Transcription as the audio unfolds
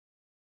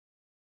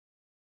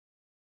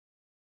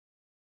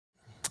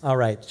All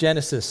right,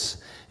 Genesis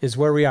is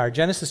where we are.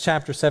 Genesis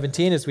chapter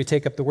 17, as we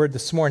take up the word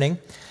this morning.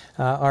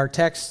 Our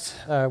text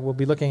we'll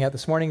be looking at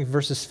this morning,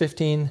 verses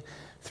 15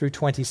 through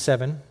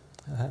 27,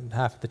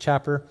 half of the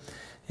chapter.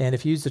 And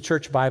if you use the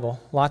church Bible,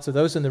 lots of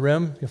those in the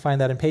room, you'll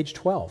find that on page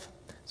 12.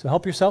 So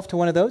help yourself to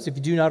one of those. If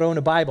you do not own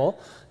a Bible,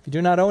 if you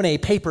do not own a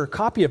paper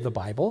copy of the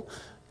Bible,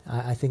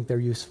 I think they're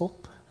useful.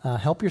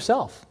 Help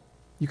yourself.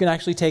 You can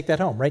actually take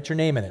that home. Write your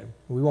name in it.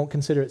 We won't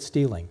consider it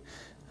stealing.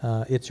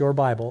 It's your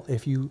Bible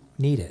if you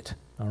need it.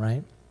 All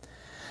right?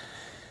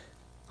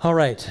 All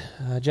right,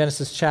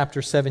 Genesis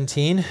chapter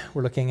 17.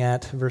 We're looking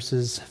at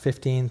verses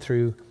 15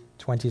 through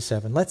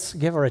 27. Let's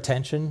give our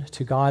attention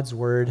to God's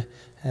word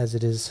as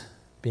it is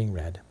being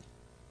read.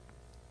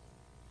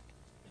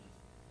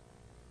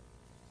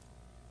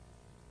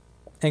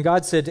 And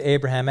God said to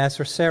Abraham, "As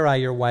for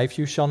Sarai, your wife,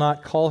 you shall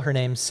not call her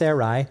name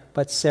Sarai,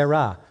 but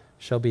Sarah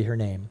shall be her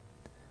name.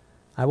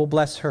 I will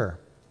bless her,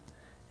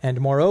 and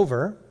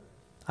moreover,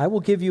 I will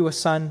give you a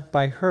son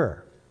by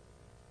her.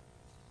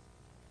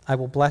 I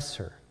will bless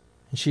her,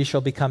 and she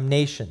shall become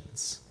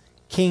nations.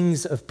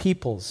 Kings of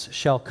peoples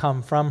shall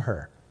come from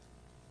her."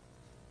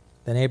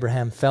 Then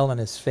Abraham fell on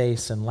his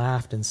face and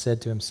laughed and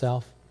said to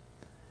himself,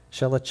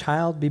 "Shall a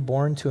child be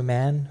born to a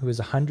man who is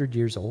 100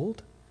 years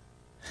old?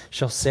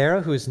 Shall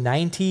Sarah, who is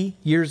 90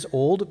 years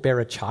old, bear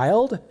a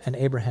child?" And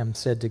Abraham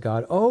said to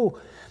God, "Oh,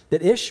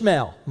 that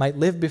Ishmael might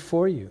live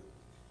before you."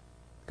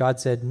 God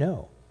said,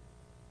 "No,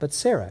 but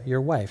Sarah,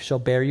 your wife, shall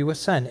bear you a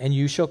son, and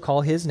you shall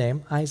call his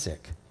name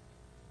Isaac.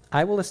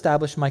 I will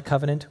establish my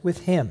covenant with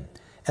him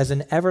as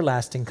an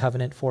everlasting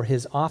covenant for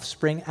his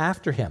offspring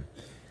after him.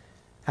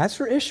 As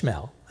for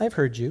Ishmael, I have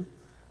heard you.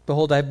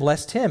 Behold, I have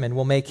blessed him and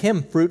will make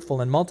him fruitful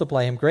and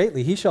multiply him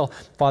greatly. He shall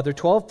father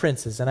 12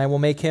 princes, and I will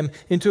make him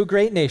into a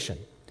great nation.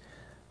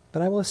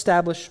 But I will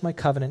establish my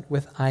covenant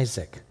with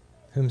Isaac,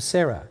 whom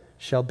Sarah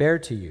shall bear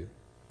to you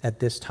at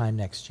this time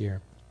next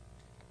year."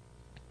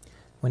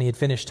 When he had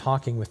finished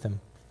talking with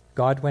them,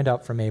 God went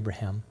up from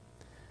Abraham.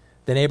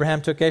 Then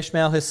Abraham took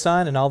Ishmael his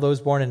son, and all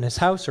those born in his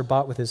house or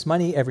bought with his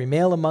money, every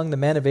male among the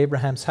men of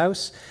Abraham's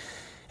house,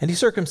 and he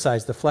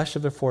circumcised the flesh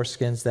of their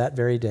foreskins that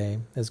very day,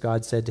 as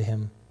God said to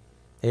him.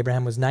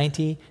 Abraham was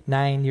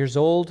 99 years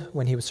old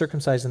when he was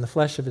circumcised in the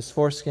flesh of his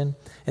foreskin,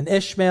 and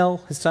Ishmael,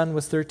 his son,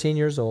 was 13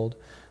 years old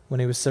when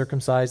he was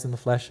circumcised in the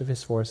flesh of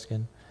his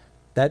foreskin.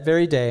 That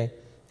very day,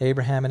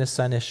 Abraham and his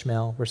son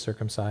Ishmael were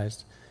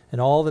circumcised, and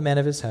all the men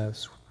of his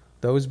house,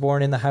 those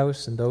born in the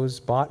house and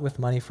those bought with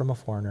money from a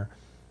foreigner,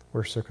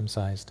 were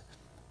circumcised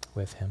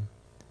with him.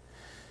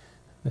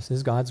 This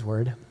is God's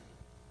word.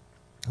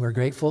 We're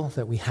grateful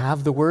that we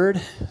have the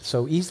word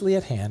so easily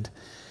at hand.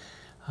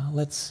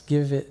 Let's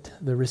give it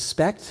the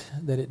respect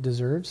that it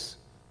deserves,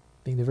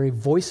 being the very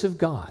voice of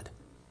God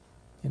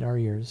in our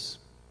ears.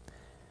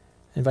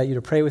 I invite you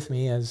to pray with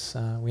me as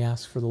we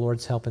ask for the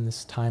Lord's help in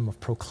this time of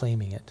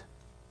proclaiming it.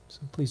 So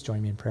please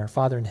join me in prayer.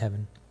 Father in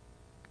heaven,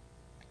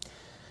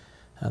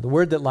 the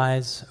word that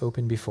lies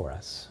open before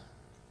us,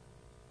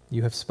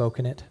 you have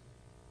spoken it.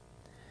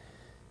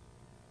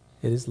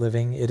 It is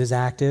living, it is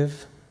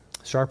active,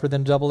 sharper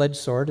than a double-edged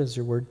sword, as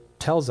your word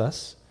tells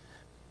us.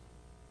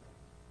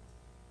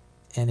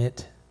 And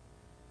it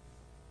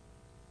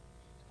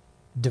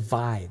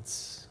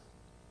divides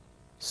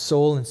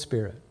soul and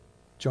spirit,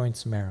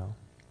 joints and marrow.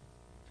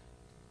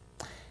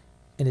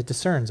 And it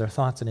discerns our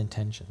thoughts and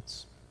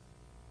intentions.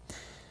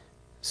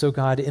 So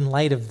God, in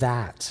light of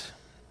that,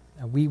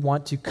 we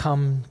want to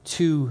come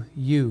to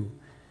you,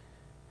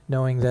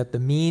 knowing that the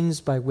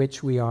means by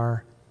which we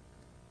are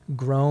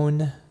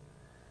grown,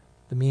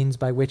 the means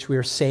by which we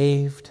are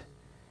saved,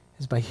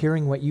 is by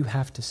hearing what you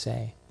have to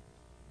say.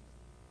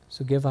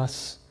 So give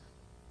us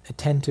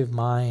attentive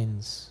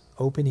minds,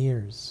 open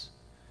ears,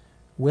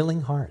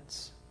 willing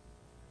hearts,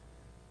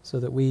 so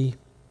that we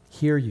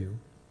hear you.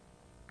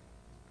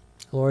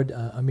 Lord,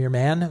 a mere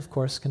man, of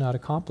course, cannot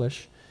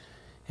accomplish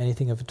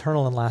anything of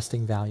eternal and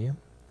lasting value.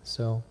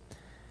 So,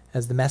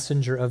 as the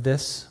messenger of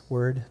this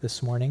word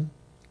this morning,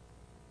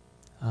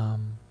 I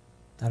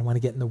don't want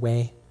to get in the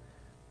way,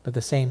 but at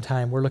the same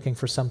time, we're looking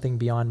for something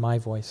beyond my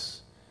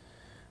voice.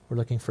 We're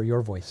looking for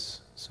your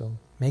voice. So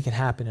make it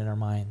happen in our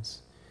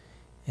minds,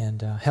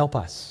 and help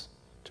us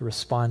to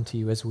respond to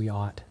you as we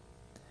ought,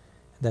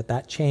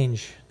 that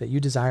change that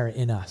you desire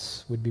in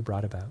us would be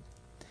brought about.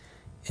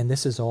 And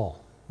this is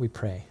all we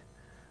pray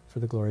for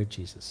the glory of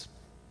Jesus.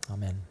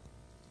 Amen.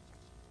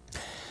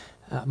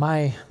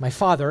 My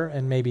father,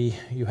 and maybe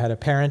you had a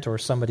parent or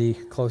somebody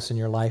close in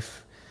your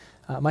life,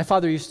 my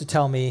father used to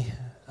tell me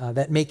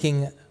that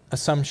making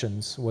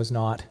assumptions was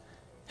not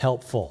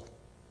helpful.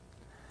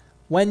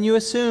 "When you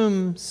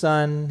assume,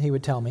 son," he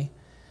would tell me,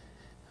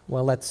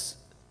 well, let's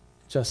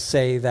just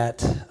say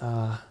that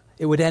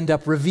it would end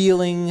up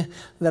revealing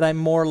that I'm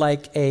more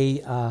like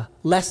a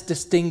less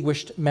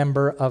distinguished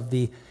member of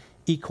the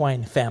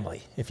equine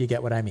family, if you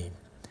get what I mean.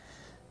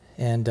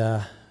 And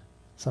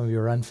some of you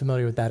are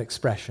unfamiliar with that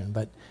expression,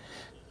 but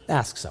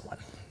ask someone.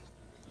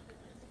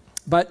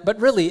 But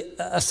really,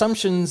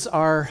 assumptions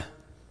are,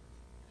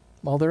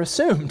 well, they're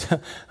assumed,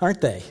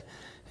 aren't they?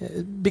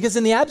 Because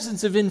in the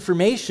absence of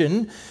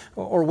information,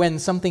 or when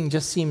something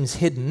just seems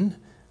hidden,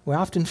 we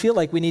often feel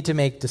like we need to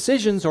make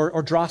decisions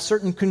or draw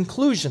certain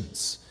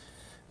conclusions.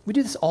 We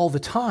do this all the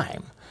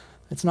time.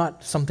 It's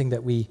not something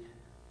that we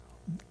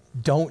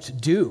don't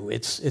do.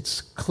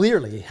 It's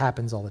clearly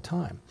happens all the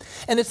time.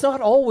 And it's not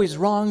always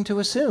wrong to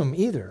assume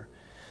either,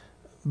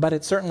 but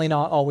it's certainly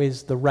not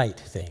always the right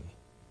thing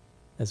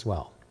as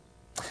well.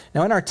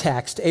 Now in our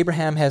text,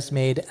 Abraham has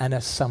made an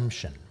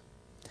assumption.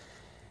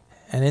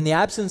 And in the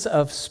absence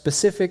of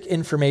specific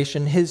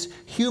information, his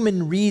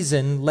human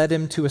reason led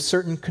him to a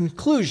certain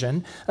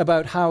conclusion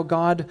about how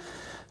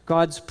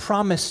God's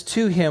promise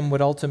to him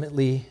would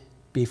ultimately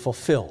be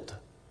fulfilled.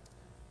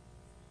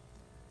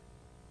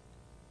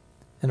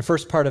 In the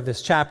first part of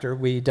this chapter,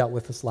 we dealt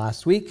with this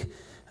last week,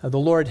 the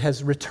Lord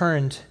has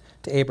returned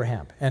to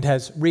Abraham and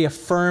has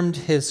reaffirmed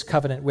his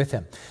covenant with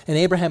him. And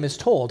Abraham is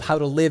told how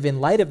to live in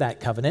light of that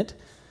covenant.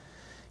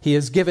 He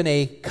is given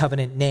a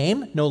covenant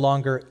name, no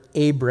longer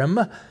Abram,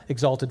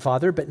 exalted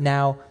father, but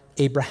now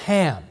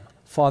Abraham,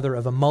 father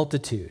of a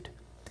multitude.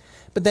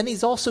 But then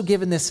he's also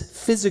given this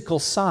physical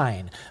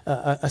sign,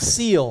 a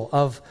seal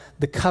of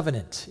the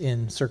covenant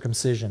in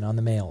circumcision on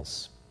the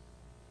males.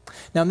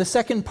 Now in the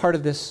second part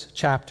of this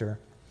chapter,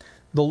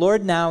 the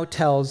Lord now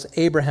tells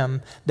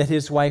Abraham that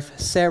his wife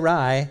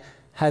Sarai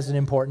has an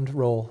important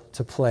role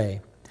to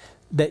play,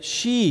 that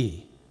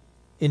she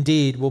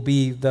indeed will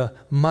be the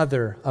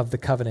mother of the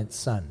covenant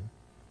son.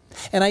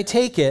 And I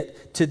take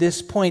it to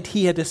this point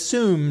he had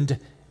assumed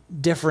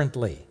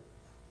differently.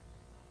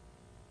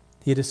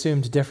 He had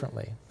assumed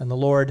differently, and the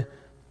Lord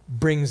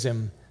brings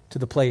him to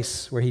the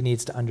place where he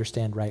needs to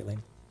understand rightly.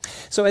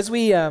 So as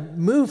we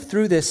move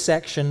through this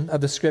section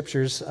of the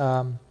scriptures,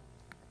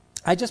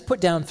 I just put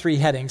down 3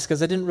 headings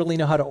because I didn't really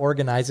know how to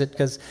organize it,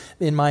 because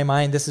in my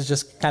mind this is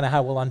just kind of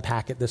how we'll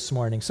unpack it this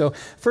morning. So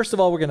first of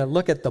all, we're going to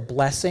look at the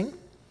blessing.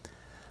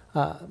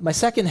 My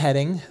second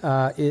heading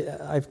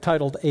I've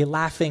titled A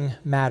Laughing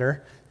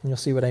Matter, and you'll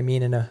see what I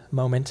mean in a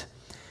moment.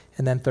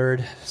 And then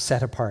third,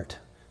 set apart.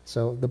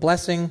 So the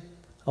blessing,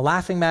 a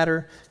laughing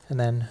matter, and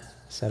then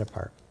set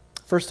apart.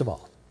 First of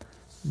all,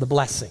 the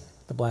blessing.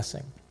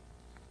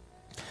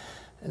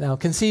 Now,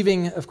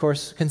 conceiving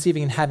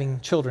and having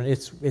children,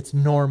 it's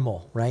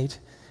normal, right?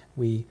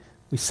 We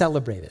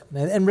celebrate it.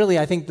 And really,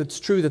 I think that's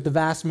true that the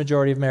vast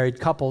majority of married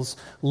couples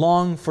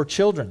long for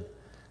children.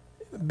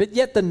 But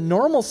yet the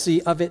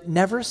normalcy of it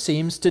never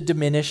seems to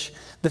diminish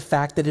the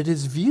fact that it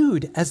is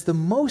viewed as the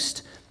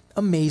most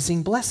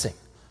amazing blessing.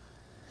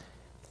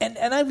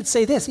 And I would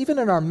say this, even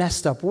in our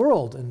messed up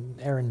world, and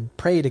Aaron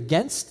prayed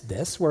against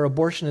this, where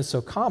abortion is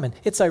so common,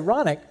 it's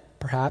ironic,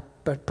 perhaps,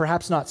 but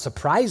perhaps not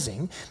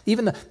surprising.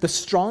 Even the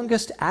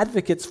strongest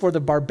advocates for the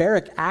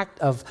barbaric act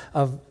of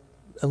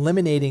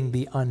eliminating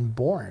the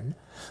unborn,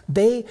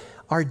 they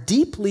are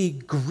deeply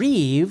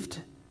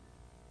grieved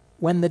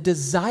when the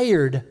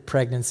desired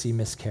pregnancy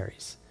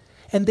miscarries.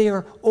 And they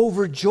are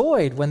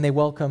overjoyed when they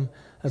welcome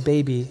a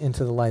baby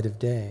into the light of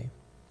day.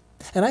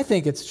 And I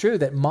think it's true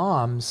that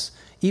moms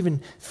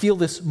even feel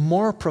this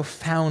more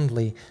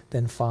profoundly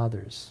than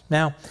fathers.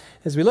 Now,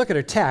 as we look at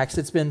our text,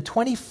 it's been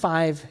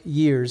 25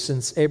 years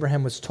since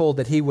Abraham was told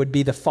that he would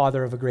be the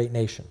father of a great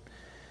nation.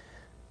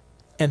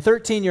 And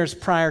 13 years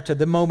prior to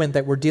the moment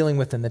that we're dealing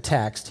with in the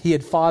text, he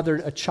had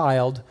fathered a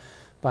child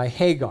by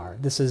Hagar.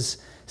 This is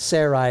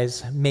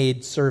Sarai's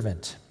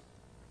maidservant.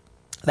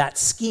 That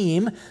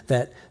scheme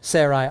that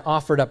Sarai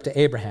offered up to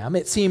Abraham,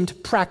 it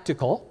seemed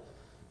practical.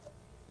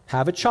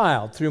 Have a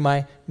child through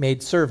my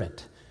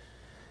maidservant.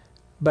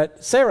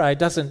 But Sarai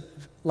doesn't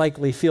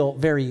likely feel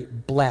very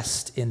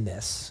blessed in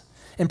this.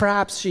 And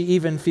perhaps she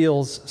even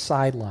feels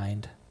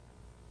sidelined.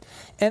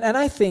 And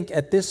I think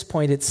at this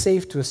point it's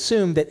safe to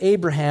assume that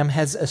Abraham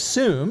has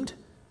assumed,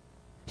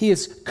 he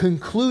has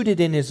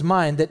concluded in his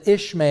mind that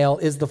Ishmael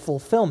is the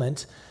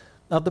fulfillment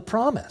of the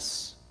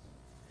promise.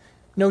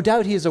 No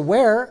doubt he is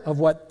aware of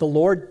what the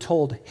Lord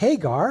told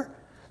Hagar,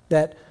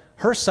 that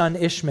her son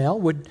Ishmael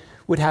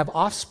would have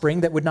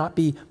offspring that would not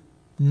be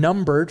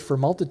numbered for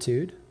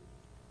multitude.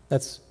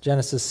 That's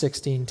Genesis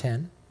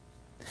 16:10.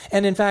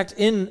 And in fact,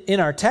 in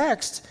our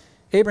text,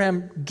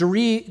 Abraham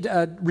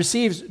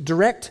receives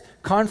direct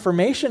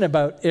confirmation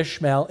about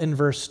Ishmael in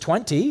verse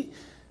 20.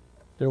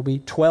 There will be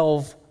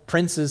 12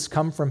 princes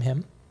come from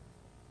him.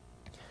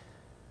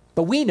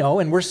 But we know,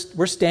 and we're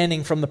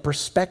standing from the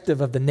perspective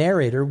of the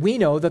narrator, we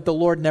know that the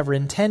Lord never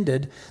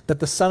intended that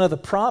the son of the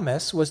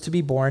promise was to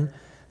be born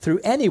through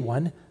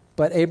anyone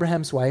but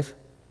Abraham's wife,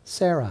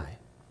 Sarai.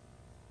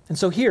 And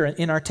so here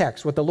in our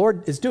text, what the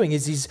Lord is doing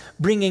is he's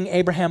bringing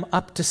Abraham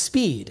up to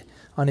speed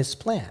on his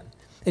plan.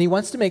 And he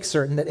wants to make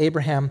certain that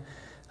Abraham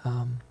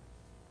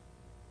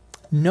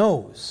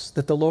knows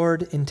that the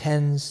Lord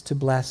intends to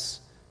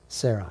bless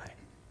Sarai.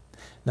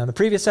 Now, in the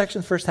previous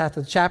section, first half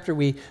of the chapter,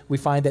 we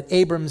find that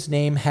Abram's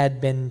name had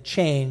been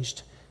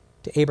changed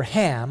to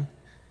Abraham,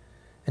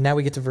 and now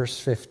we get to verse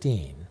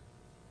 15.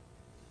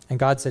 And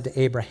God said to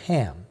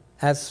Abraham,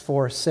 "As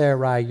for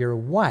Sarai, your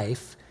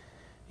wife,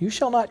 you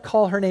shall not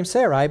call her name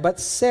Sarai, but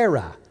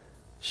Sarah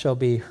shall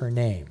be her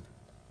name."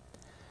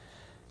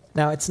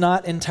 Now, it's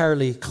not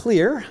entirely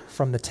clear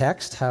from the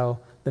text how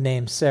the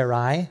name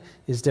Sarai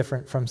is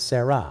different from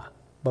Sarah.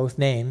 Both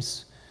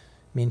names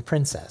mean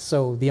princess.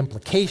 So the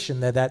implication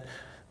that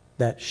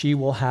she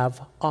will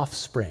have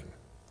offspring.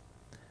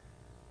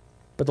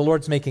 But the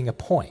Lord's making a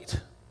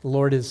point. The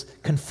Lord is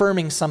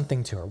confirming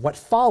something to her. What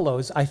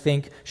follows, I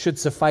think, should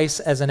suffice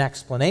as an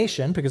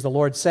explanation, because the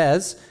Lord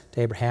says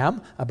to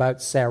Abraham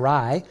about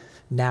Sarai,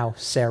 now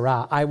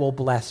Sarah, I will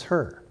bless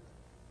her.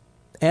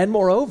 And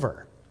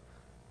moreover,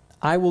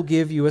 I will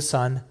give you a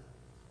son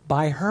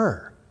by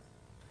her.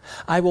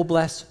 I will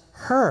bless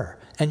her,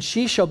 and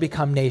she shall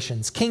become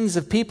nations. Kings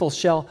of peoples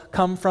shall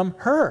come from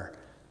her.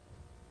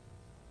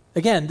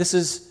 Again, this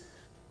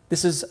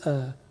is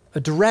a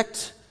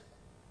direct,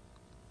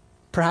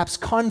 perhaps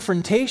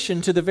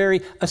confrontation to the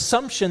very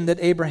assumption that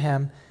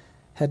Abraham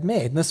had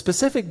made. And the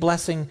specific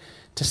blessing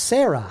to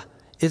Sarah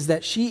is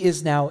that she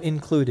is now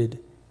included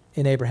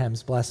in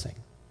Abraham's blessing,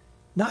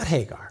 not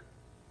Hagar.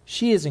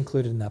 She is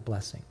included in that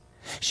blessing.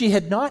 She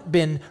had not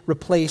been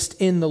replaced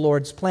in the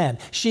Lord's plan.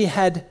 She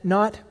had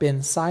not been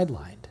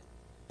sidelined.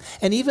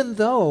 And even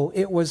though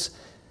it was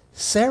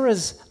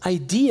Sarah's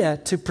idea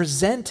to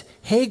present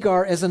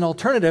Hagar as an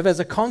alternative, as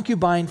a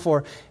concubine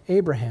for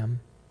Abraham,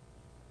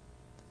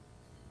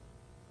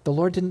 the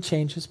Lord didn't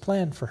change his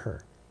plan for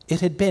her. It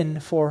had been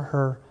for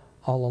her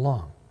all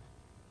along.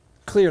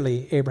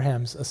 Clearly,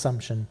 Abraham's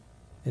assumption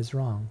is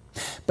wrong.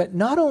 But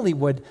not only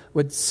would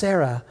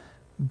Sarah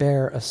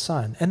bear a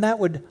son, and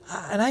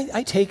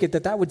I take it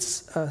that would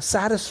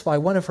satisfy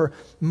one of her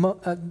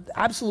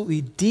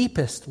absolutely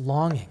deepest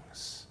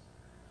longings,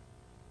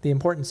 the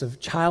importance of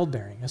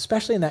childbearing,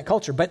 especially in that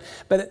culture. But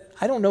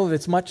I don't know if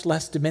it's much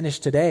less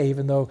diminished today,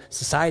 even though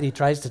society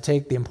tries to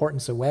take the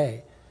importance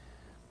away.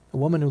 A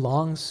woman who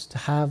longs to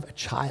have a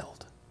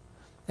child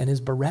and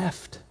is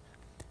bereft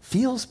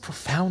feels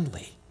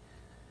profoundly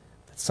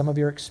that some of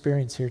your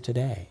experience here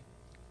today.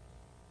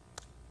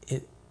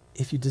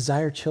 If you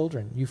desire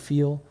children, you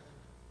feel,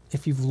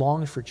 if you've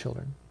longed for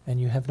children and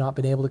you have not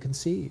been able to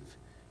conceive,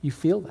 you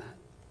feel that.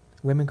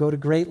 Women go to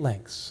great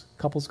lengths,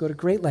 couples go to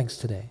great lengths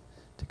today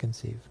to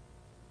conceive.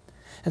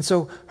 And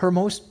so her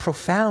most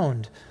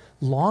profound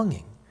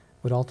longing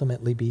would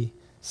ultimately be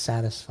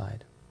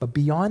satisfied. But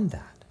beyond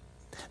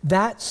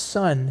that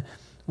son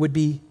would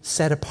be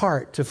set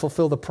apart to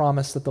fulfill the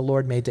promise that the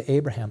Lord made to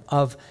Abraham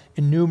of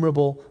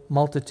innumerable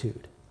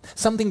multitude,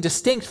 something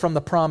distinct from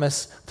the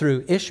promise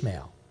through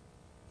Ishmael.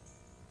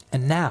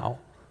 And now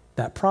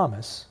that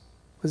promise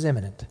was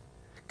imminent.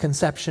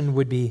 Conception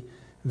would be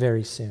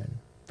very soon.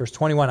 Verse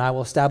 21, I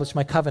will establish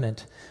my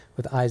covenant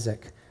with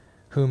Isaac,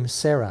 whom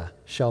Sarah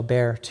shall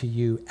bear to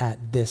you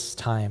at this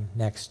time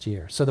next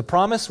year. So the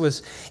promise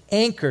was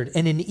anchored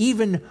in an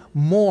even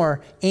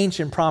more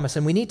ancient promise.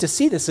 And we need to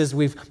see this as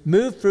we've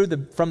moved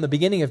from the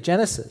beginning of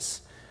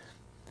Genesis.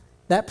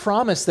 That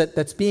promise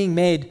that's being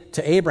made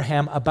to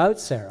Abraham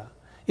about Sarah,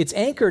 it's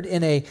anchored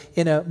in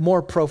a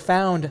more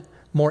profound,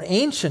 more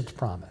ancient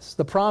promise.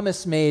 The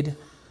promise made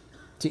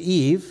to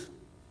Eve,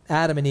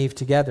 Adam and Eve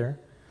together.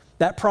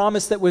 That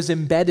promise that was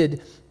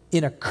embedded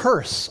in a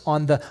curse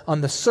on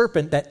the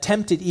serpent that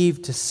tempted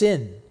Eve to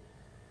sin.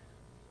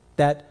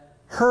 That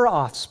her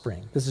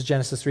offspring, this is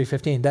Genesis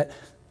 3:15, that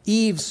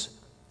Eve's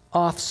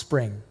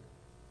offspring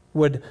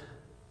would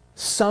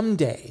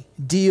someday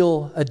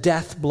deal a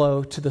death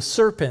blow to the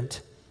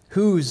serpent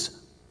whose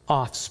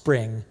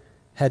offspring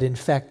had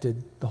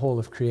infected the whole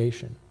of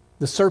creation.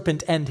 The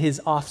serpent and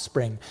his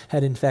offspring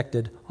had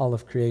infected all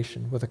of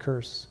creation with a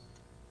curse.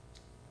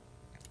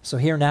 So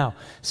here now,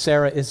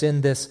 Sarah is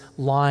in this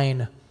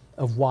line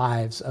of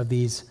wives of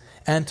these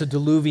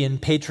antediluvian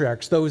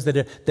patriarchs, those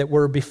that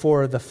were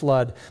before the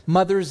flood,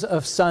 mothers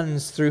of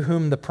sons through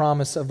whom the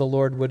promise of the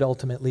Lord would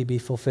ultimately be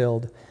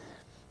fulfilled.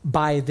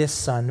 By this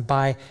son,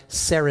 by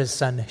Sarah's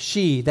son,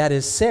 she, that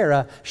is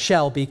Sarah,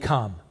 shall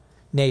become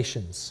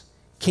nations,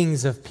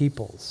 kings of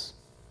peoples.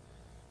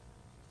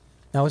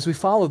 Now, as we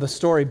follow the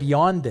story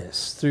beyond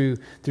this, through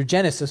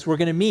Genesis, we're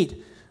going to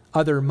meet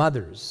other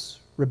mothers,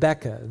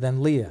 Rebekah,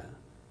 then Leah,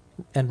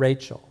 and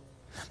Rachel,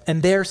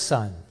 and their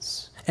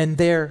sons, and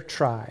their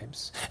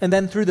tribes. And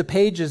then through the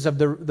pages of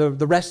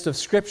the rest of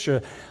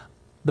Scripture,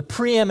 the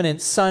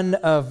preeminent son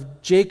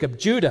of Jacob,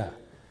 Judah,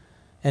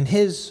 and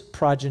his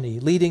progeny,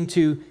 leading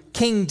to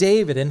King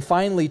David, and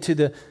finally to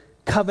the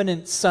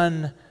covenant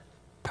son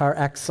par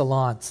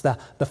excellence,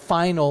 the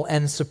final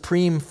and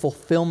supreme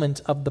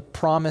fulfillment of the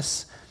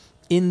promise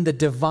in the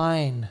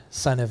divine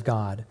Son of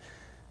God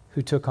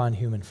who took on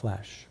human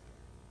flesh.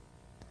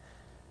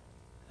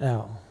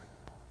 Now,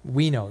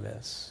 we know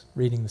this,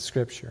 reading the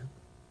Scripture.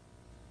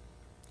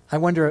 I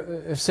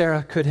wonder if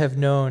Sarah could have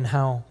known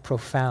how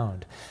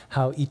profound,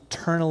 how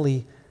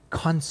eternally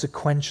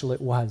consequential it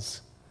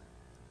was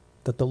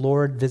that the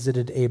Lord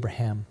visited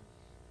Abraham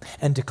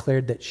and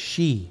declared that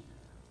she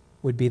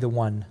would be the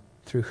one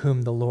through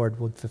whom the Lord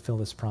would fulfill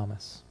his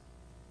promise.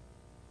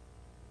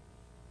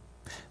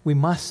 We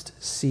must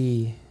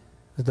see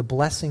that the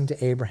blessing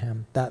to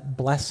Abraham, that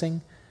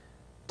blessing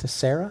to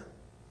Sarah,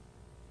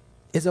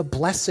 is a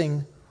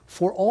blessing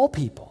for all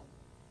people.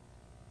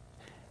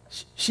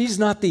 She's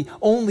not the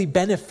only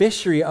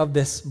beneficiary of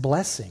this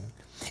blessing.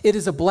 It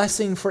is a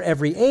blessing for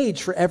every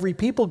age, for every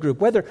people group,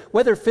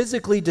 whether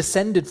physically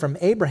descended from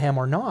Abraham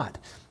or not.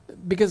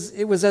 Because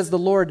it was as the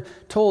Lord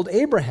told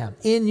Abraham,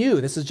 in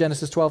you, this is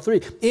Genesis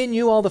 12:3, in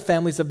you all the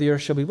families of the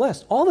earth shall be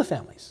blessed. All the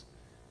families.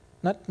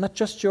 Not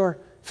just your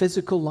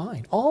physical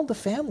line. All the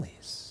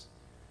families.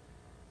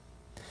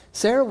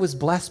 Sarah was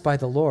blessed by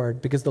the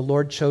Lord because the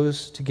Lord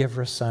chose to give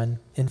her a son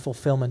in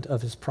fulfillment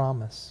of his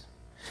promise.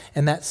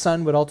 And that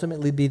son would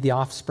ultimately be the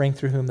offspring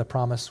through whom the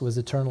promise was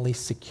eternally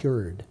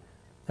secured.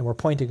 And we're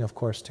pointing, of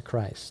course, to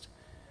Christ.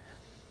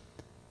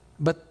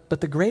 But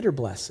the greater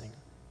blessing,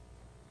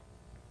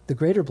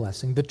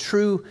 the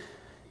true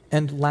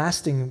and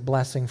lasting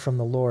blessing from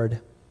the Lord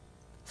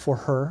for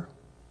her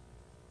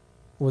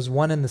was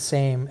one and the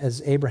same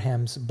as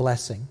Abraham's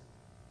blessing,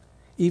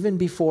 even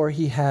before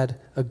he had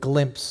a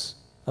glimpse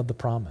of the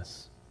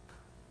promise.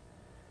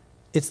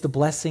 It's the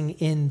blessing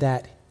in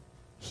that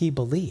he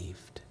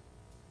believed.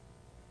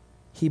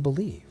 He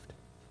believed.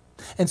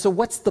 And so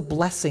what's the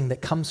blessing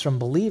that comes from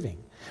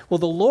believing? Well,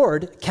 the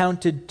Lord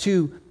counted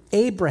to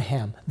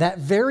Abraham that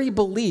very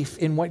belief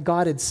in what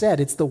God had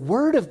said. It's the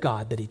word of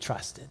God that he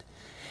trusted.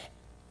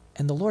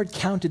 And the Lord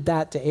counted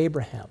that to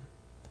Abraham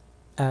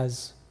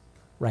as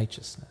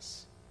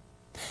righteousness.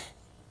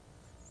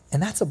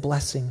 And that's a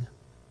blessing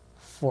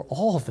for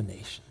all the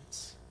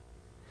nations.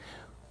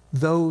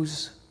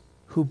 Those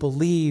who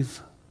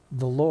believe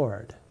the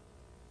Lord.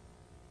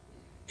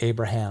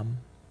 Abraham,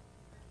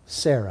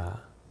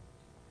 Sarah,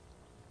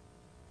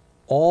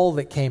 all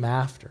that came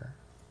after.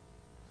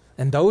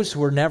 And those who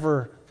were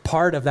never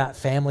part of that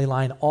family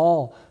line,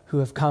 all who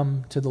have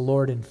come to the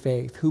Lord in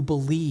faith, who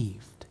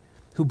believed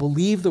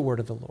the word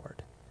of the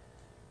Lord.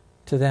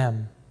 To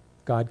them,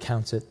 God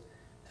counts it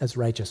as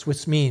righteous,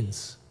 which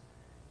means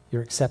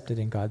you're accepted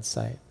in God's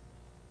sight.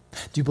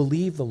 Do you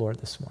believe the Lord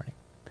this morning?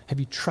 Have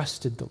you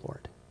trusted the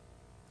Lord?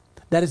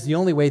 That is the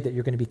only way that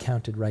you're going to be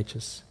counted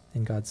righteous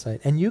in God's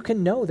sight. And you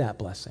can know that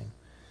blessing.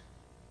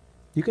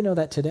 You can know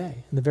that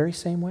today in the very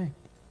same way.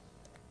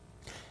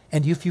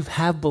 And if you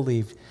have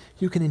believed,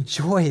 you can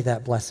enjoy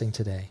that blessing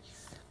today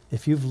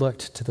if you've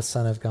looked to the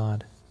Son of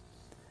God.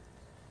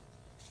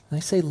 And I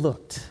say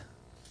looked.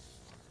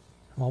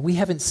 Well, we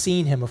haven't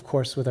seen him, of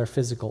course, with our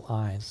physical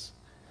eyes.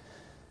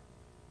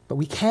 But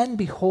we can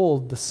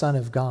behold the Son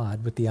of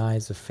God with the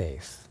eyes of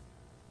faith.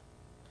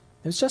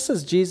 It was just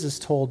as Jesus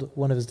told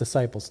one of his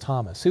disciples,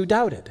 Thomas, who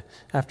doubted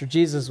after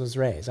Jesus was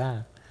raised.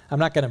 I'm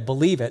not going to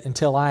believe it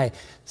until I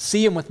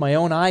see him with my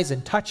own eyes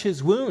and touch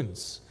his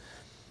wounds.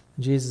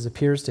 And Jesus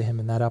appears to him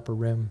in that upper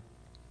room.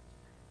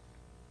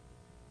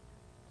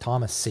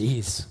 Thomas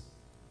sees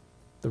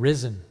the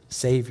risen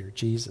Savior,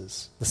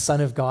 Jesus, the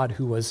Son of God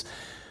who was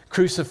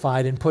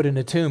crucified and put in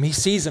a tomb. He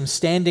sees him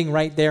standing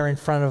right there in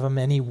front of him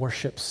and he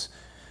worships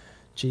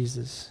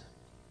Jesus.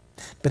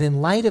 But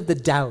in light of the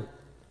doubt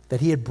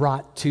that he had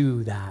brought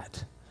to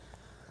that,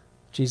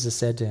 Jesus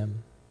said to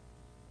him,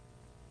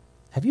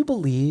 have you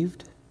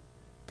believed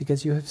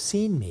because you have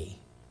seen me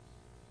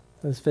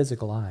with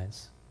physical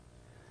eyes?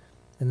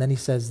 And then he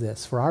says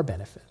this for our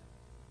benefit.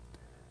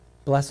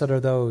 Blessed are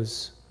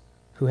those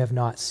who have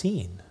not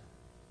seen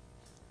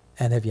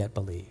and have yet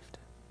believed.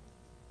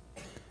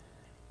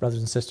 Brothers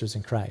and sisters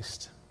in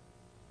Christ,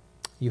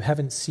 you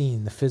haven't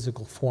seen the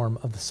physical form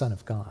of the Son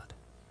of God,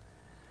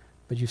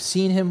 but you've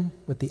seen him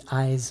with the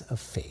eyes of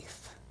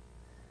faith.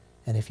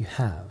 And if you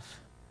have,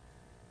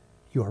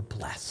 you are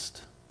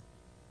blessed.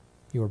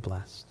 You are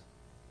blessed.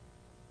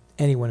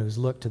 Anyone who's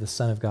looked to the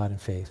Son of God in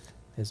faith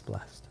is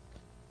blessed.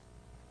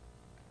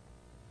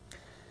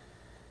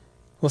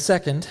 Well,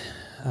 second,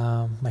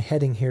 my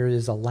heading here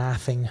is a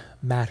laughing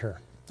matter.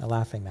 A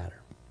laughing matter.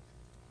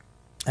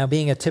 Now,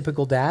 being a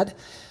typical dad,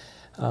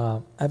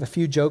 I have a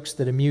few jokes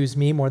that amuse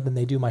me more than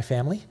they do my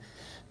family.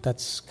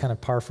 That's kind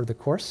of par for the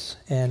course.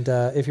 And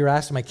if you're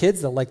asking my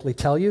kids, they'll likely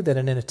tell you that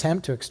in an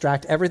attempt to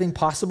extract everything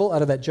possible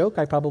out of that joke,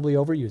 I probably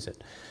overuse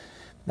it.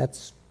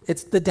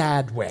 It's the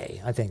dad way,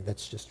 I think.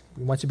 That's just,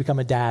 once you become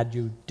a dad,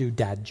 you do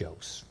dad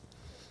jokes.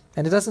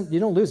 And you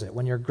don't lose it.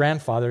 When you're a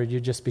grandfather, you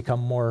just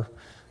become more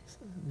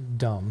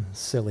dumb,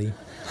 silly.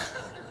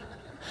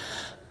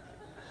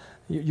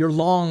 You're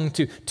long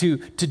to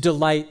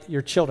delight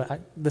your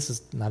children. This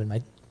is not in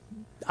my...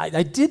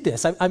 I did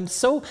this. I'm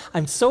so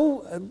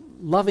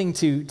loving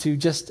to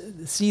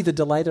just see the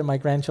delight on my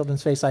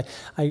grandchildren's face.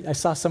 I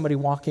saw somebody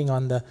walking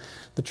on the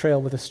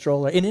trail with a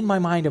stroller, and in my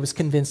mind I was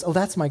convinced, oh,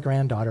 that's my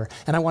granddaughter,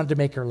 and I wanted to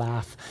make her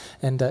laugh,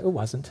 and it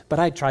wasn't, but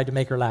I tried to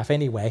make her laugh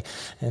anyway,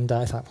 and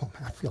I thought, oh,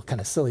 I feel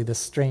kind of silly. This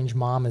strange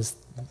mom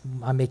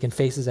I'm making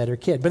faces at her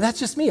kid, but that's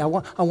just me. I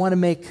want to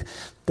make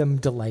them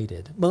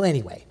delighted. Well,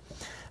 anyway.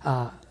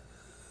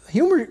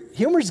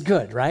 Humor's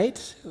good,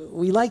 right?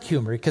 We like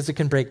humor because it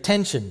can break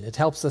tension. It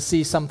helps us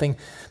see something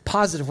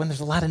positive when there's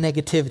a lot of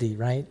negativity,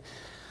 right?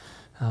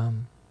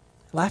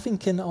 Laughing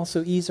can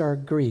also ease our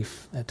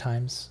grief at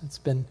times.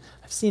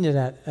 I've seen it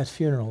at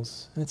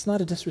funerals, and it's not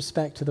a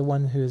disrespect to the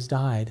one who has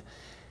died.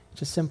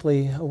 It's just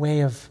simply a way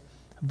of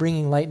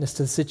bringing lightness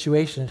to the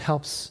situation. It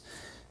helps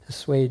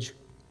assuage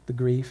the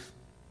grief.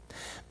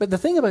 But the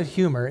thing about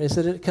humor is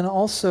that it can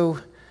also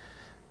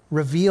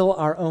reveal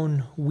our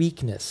own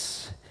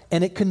weakness,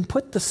 and it can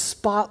put the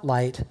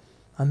spotlight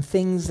on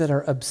things that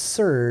are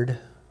absurd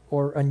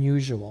or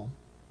unusual.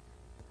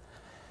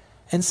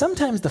 And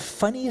sometimes the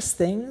funniest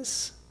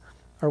things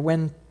are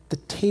when the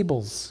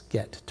tables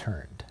get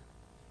turned.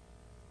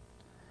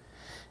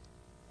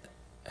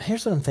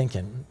 Here's what I'm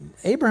thinking.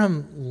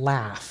 Abraham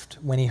laughed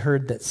when he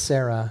heard that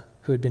Sarah,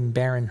 who had been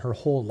barren her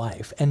whole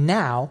life, and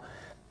now,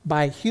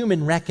 by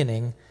human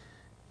reckoning,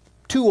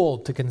 too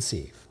old to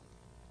conceive,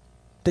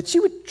 that she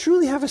would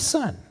truly have a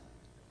son.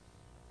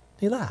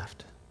 He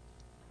laughed.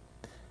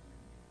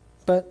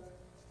 But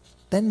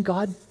then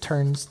God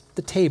turns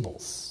the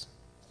tables.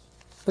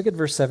 Look at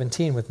verse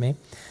 17 with me.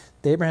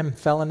 Abraham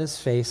fell on his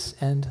face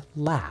and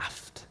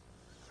laughed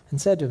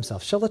and said to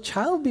himself, shall a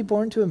child be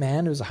born to a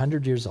man who is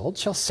 100 years old?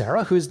 Shall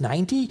Sarah, who is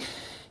 90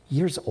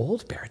 years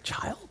old, bear a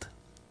child?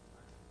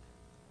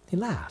 He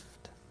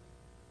laughed.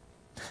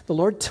 The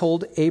Lord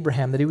told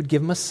Abraham that he would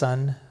give him a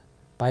son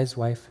by his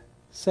wife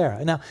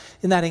Sarah. Now,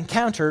 in that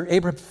encounter,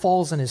 Abraham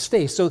falls on his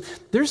face. So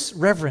there's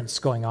reverence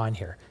going on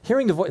here.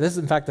 Hearing the voice, this is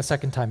in fact the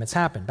second time it's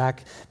happened.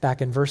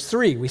 Back in verse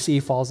 3, we see he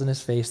falls on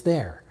his face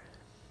there.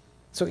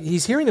 So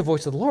he's hearing the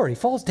voice of the Lord. He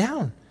falls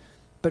down.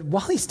 But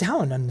while he's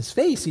down on his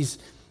face, he's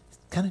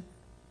kind of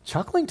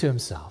chuckling to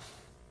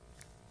himself.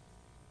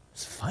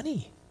 It's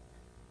funny.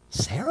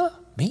 Sarah?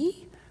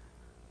 Me?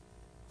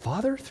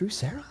 Father through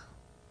Sarah?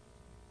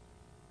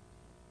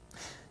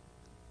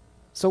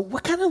 So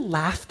what kind of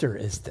laughter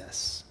is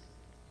this?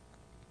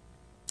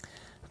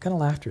 What kind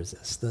of laughter is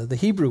this? The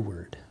Hebrew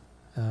word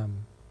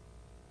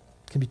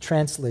can be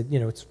translated,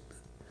 it's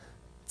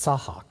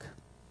tzahak.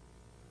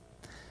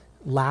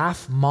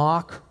 Laugh,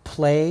 mock,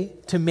 play,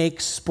 to make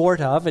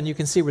sport of, and you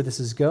can see where this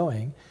is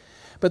going.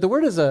 But the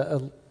word has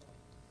a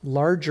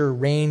larger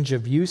range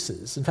of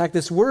uses. In fact,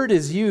 this word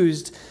is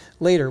used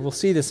later. We'll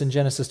see this in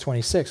Genesis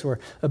 26, where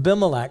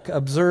Abimelech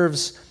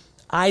observes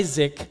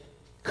Isaac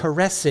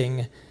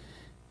caressing,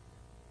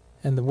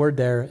 and the word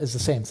there is the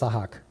same,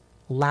 tzahak,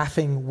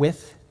 laughing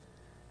with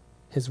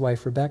his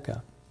wife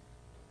Rebekah.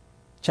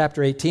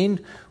 Chapter 18,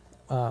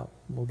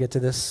 we'll get to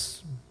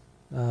this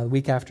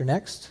week after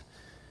next.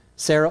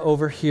 Sarah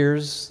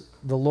overhears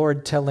the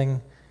Lord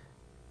telling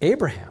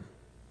Abraham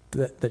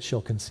that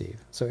she'll conceive.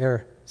 So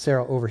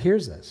Sarah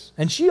overhears this.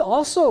 And she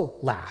also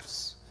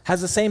laughs,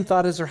 has the same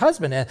thought as her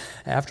husband.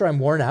 After I'm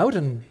worn out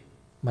and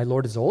my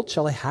Lord is old,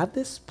 shall I have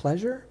this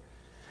pleasure?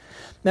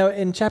 Now,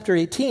 in chapter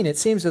 18, it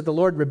seems that the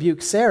Lord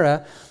rebukes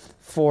Sarah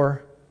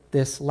for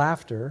this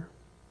laughter,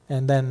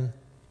 and then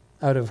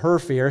out of her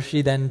fear,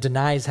 she then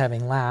denies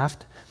having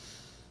laughed.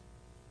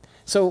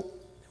 So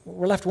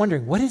we're left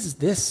wondering, what is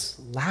this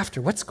laughter?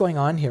 What's going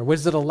on here?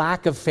 Was it a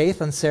lack of faith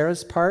on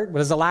Sarah's part?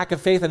 Was it a lack of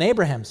faith on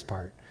Abraham's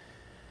part?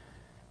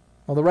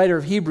 Well, the writer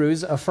of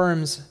Hebrews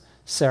affirms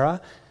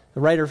Sarah.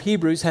 The writer of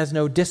Hebrews has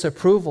no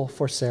disapproval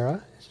for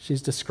Sarah.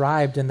 She's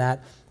described in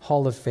that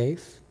hall of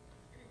faith.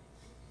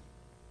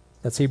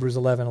 That's Hebrews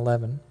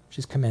 11:11.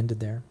 She's commended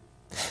there.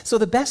 So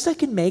the best I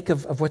can make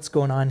of what's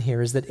going on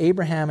here is that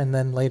Abraham and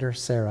then later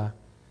Sarah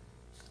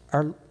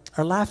are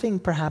laughing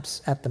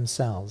perhaps at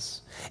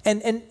themselves.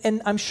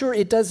 And I'm sure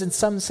it does in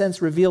some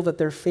sense reveal that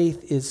their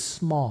faith is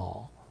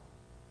small.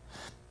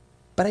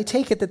 But I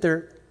take it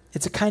that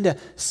it's a kind of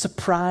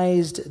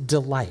surprised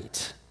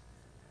delight.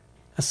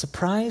 A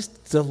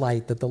surprised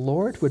delight that the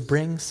Lord would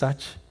bring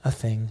such a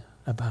thing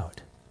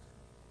about.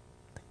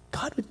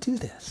 God would do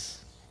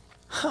this.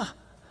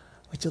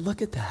 Would you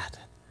look at that?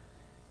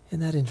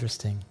 Isn't that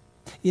interesting?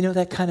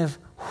 That kind of,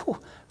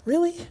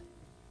 really?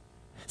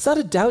 It's not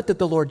a doubt that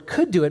the Lord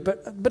could do it,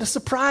 but a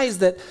surprise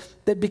that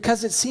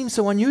because it seems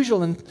so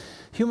unusual and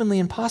humanly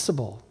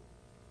impossible.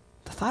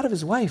 The thought of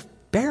his wife,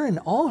 barren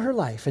all her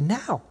life, and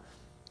now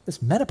this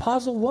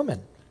menopausal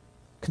woman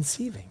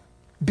conceiving.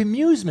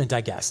 Bemusement,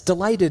 I guess,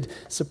 delighted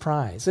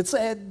surprise. It's,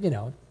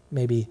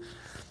 maybe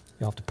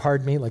you'll have to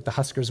pardon me, like the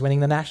Huskers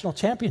winning the national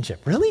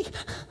championship. Really?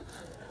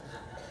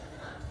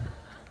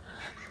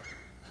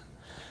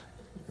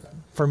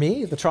 For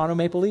me, the Toronto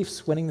Maple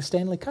Leafs winning the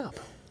Stanley Cup.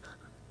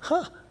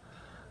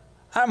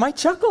 I might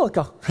chuckle and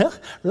go,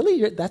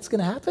 really? That's going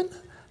to happen?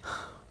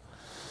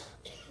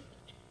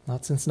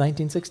 Not since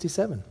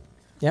 1967.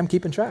 Yeah, I'm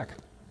keeping track.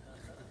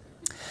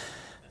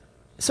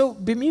 So,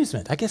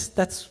 bemusement, I guess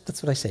that's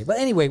what I say. But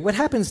anyway, what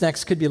happens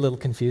next could be a little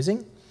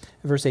confusing.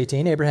 Verse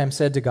 18, Abraham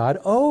said to God,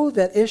 "Oh,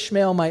 that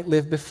Ishmael might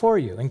live before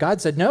you." And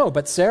God said, "No,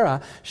 but Sarah,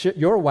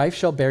 your wife,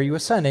 shall bear you a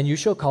son, and you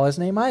shall call his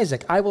name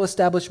Isaac. I will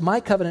establish my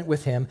covenant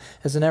with him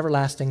as an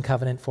everlasting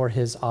covenant for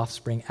his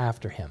offspring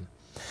after him."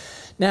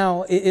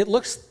 Now, it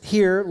looks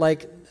here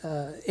like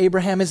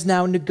Abraham is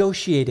now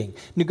negotiating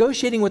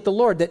with the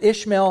Lord that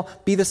Ishmael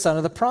be the son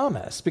of the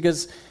promise,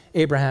 because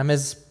Abraham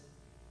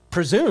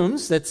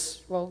presumes that's,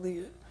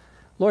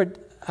 Lord,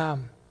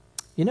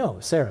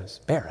 Sarah's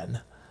barren.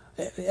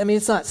 I mean,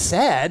 it's not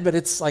sad, but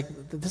it's like,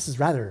 this is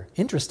rather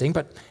interesting.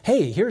 But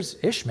hey, here's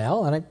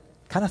Ishmael, and I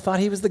kind of thought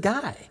he was the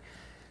guy.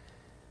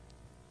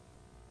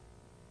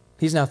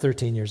 He's now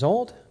 13 years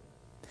old.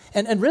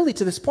 And really,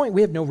 to this point,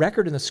 we have no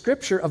record in the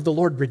Scripture of the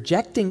Lord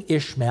rejecting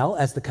Ishmael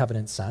as the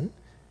covenant son.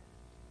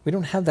 We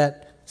don't have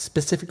that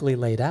specifically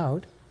laid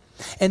out.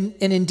 And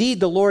indeed,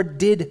 the Lord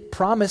did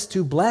promise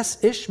to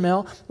bless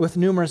Ishmael with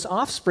numerous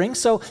offspring,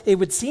 so it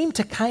would seem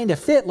to kind of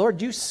fit.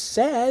 Lord, you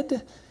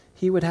said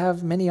he would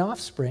have many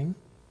offspring.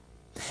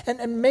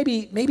 And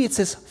maybe it's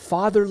his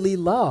fatherly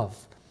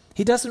love.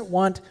 He doesn't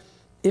want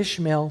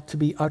Ishmael to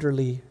be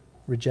utterly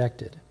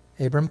rejected.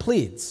 Abram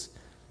pleads,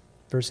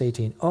 verse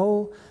 18,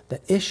 "Oh,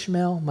 that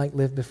Ishmael might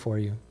live before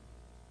you."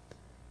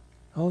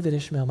 Oh, that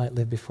Ishmael might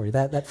live before you.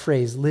 That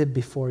phrase, live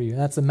before you,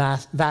 that's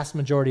the vast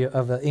majority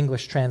of the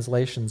English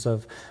translations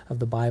of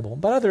the Bible.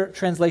 But other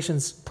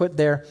translations put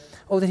there,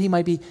 oh, that he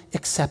might be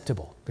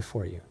acceptable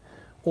before you.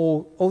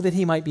 Oh, that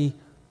he might be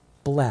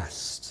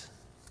blessed.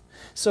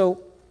 So,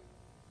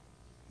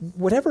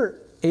 whatever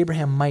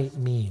Abraham might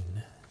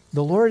mean,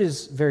 the Lord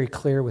is very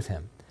clear with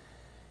him.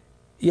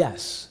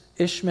 Yes,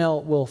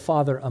 Ishmael will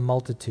father a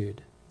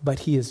multitude,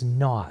 but he is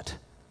not.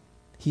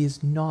 He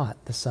is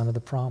not the son of the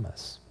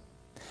promise.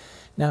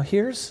 Now,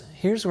 here's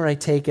where I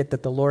take it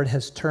that the Lord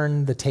has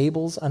turned the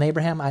tables on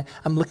Abraham. I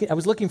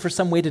was looking for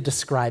some way to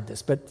describe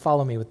this, but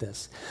follow me with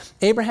this.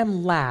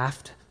 Abraham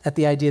laughed at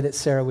the idea that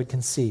Sarah would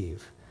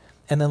conceive.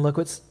 And then look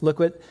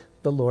what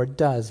the Lord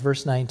does.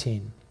 Verse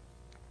 19.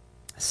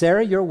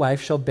 "Sarah, your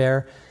wife, shall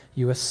bear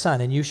you a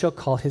son, and you shall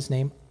call his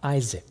name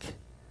Isaac.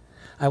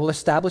 I will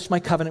establish my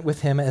covenant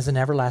with him as an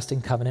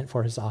everlasting covenant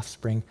for his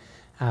offspring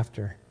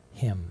after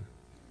him."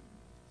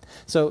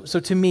 So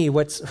to me,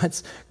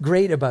 what's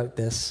great about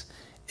this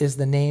is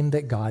the name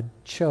that God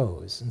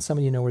chose. And some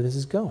of you know where this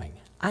is going.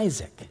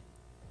 Isaac.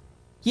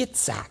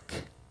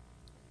 Yitzhak.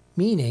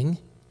 Meaning,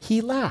 he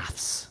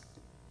laughs.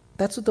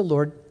 That's what the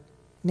Lord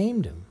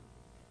named him.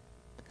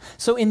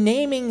 So in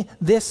naming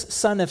this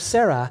son of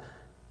Sarah,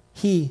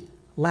 he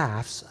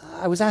laughs.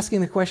 I was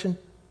asking the question,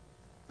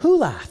 who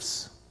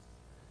laughs?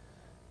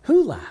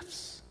 Who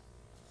laughs?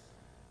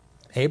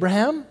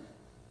 Abraham?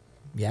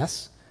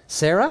 Yes.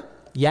 Sarah?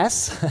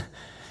 Yes.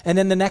 And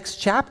then the next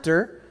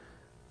chapter,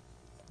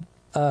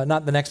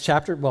 not the next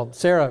chapter, well,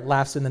 Sarah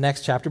laughs in the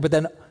next chapter, but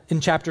then in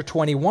chapter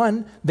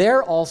 21,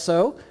 there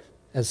also,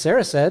 as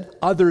Sarah said,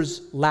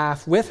 others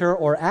laugh with her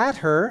or at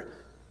her.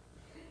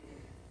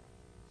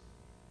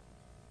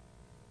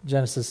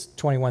 Genesis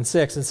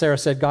 21:6, and Sarah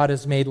said, "God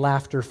has made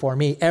laughter for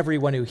me.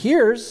 Everyone who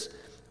hears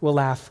will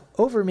laugh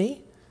over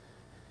me."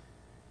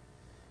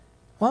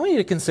 Well, I want you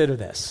to consider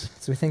this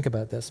as we think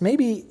about this.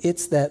 Maybe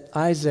it's that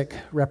Isaac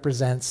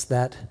represents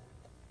that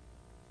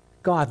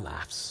God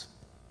laughs.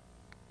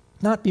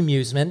 Not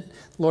bemusement.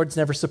 Lord's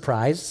never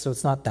surprised, so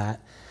it's not that.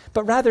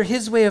 But rather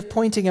his way of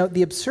pointing out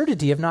the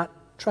absurdity of not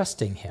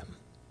trusting him,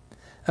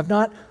 of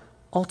not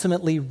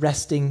ultimately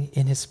resting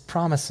in his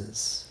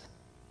promises,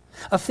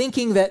 of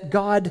thinking that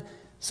God,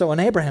 so on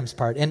Abraham's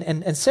part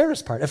and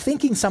Sarah's part, of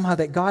thinking somehow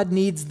that God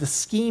needs the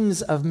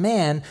schemes of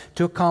man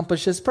to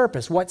accomplish his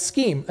purpose. What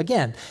scheme?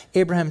 Again,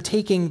 Abraham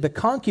taking the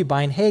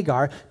concubine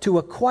Hagar to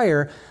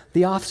acquire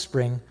the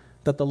offspring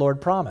that the Lord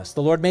promised.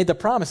 The Lord made the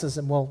promises,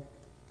 and well,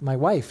 my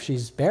wife,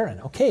 she's barren.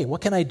 Okay, what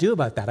can I do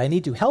about that? I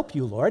need to help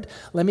you, Lord.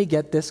 Let me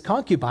get this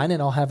concubine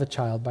and I'll have a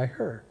child by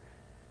her.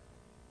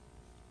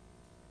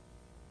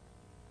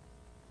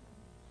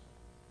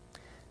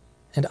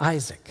 And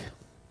Isaac,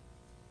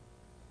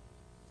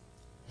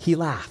 he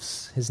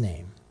laughs, his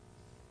name,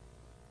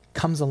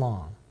 comes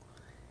along,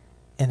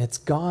 and it's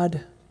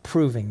God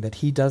proving that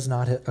he does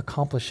not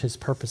accomplish his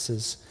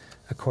purposes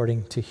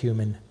according to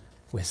human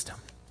wisdom.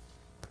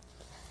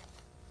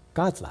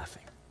 God's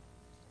laughing.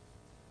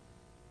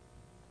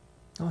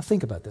 Now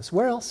think about this.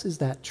 Where else is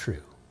that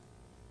true?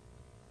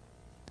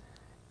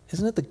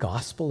 Isn't it the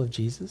gospel of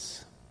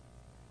Jesus?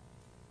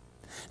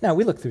 Now,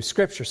 we look through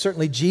Scripture.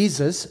 Certainly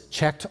Jesus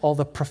checked all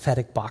the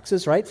prophetic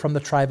boxes, right? From the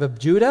tribe of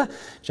Judah,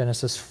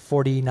 Genesis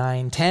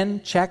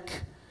 49:10,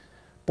 check.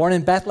 Born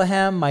in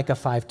Bethlehem, Micah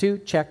 5:2,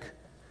 check.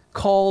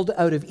 Called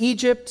out of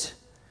Egypt,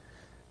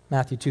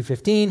 Matthew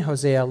 2:15,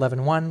 Hosea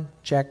 11:1,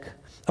 check.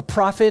 A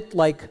prophet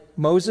like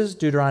Moses,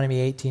 Deuteronomy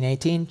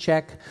 18:18,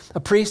 check. A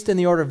priest in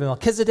the order of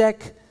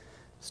Melchizedek,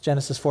 it's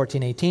Genesis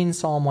 14:18,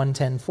 Psalm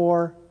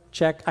 110:4,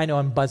 check. I know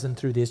I'm buzzing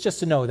through these just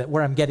to know that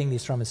where I'm getting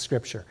these from is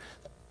Scripture.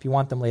 If you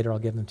want them later, I'll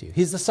give them to you.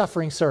 He's the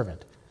suffering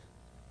servant,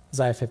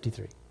 Isaiah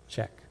 53,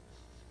 check.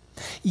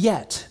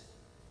 Yet,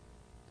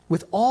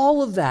 with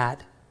all of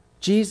that,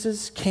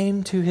 Jesus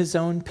came to his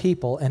own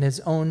people, and his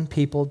own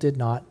people did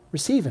not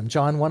receive him.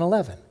 John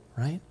 1:11,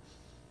 right?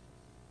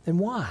 And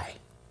why?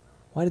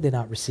 Why did they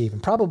not receive him?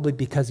 Probably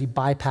because he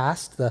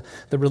bypassed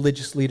the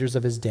religious leaders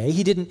of his day.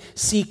 He didn't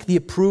seek the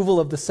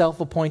approval of the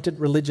self-appointed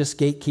religious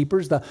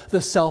gatekeepers,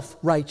 the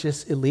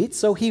self-righteous elite,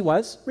 so he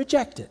was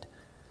rejected.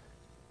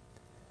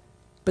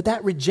 But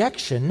that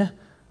rejection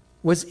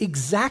was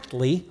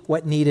exactly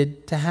what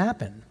needed to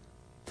happen.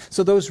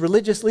 So those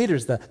religious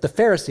leaders, the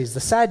Pharisees, the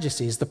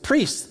Sadducees, the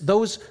priests,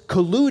 those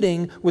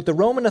colluding with the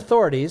Roman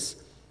authorities,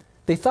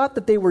 they thought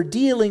that they were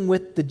dealing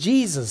with the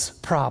Jesus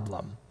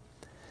problem.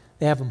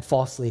 They have him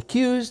falsely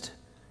accused,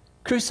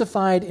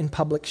 crucified in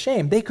public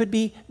shame. They could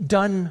be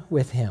done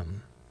with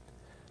him.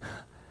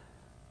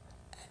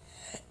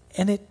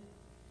 And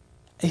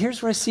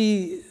here's where I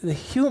see the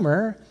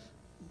humor,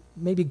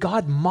 maybe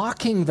God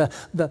mocking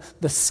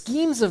the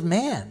schemes of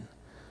man.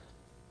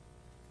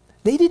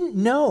 They didn't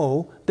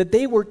know that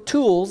they were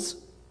tools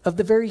of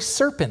the very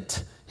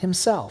serpent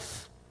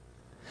himself.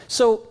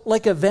 So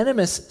like a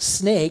venomous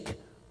snake,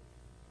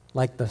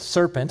 like the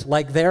serpent,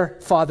 like their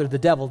father the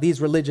devil,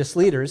 these religious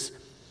leaders,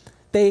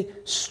 they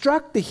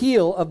struck the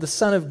heel of the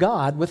Son of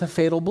God with a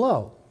fatal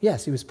blow.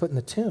 Yes, he was put in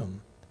the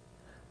tomb.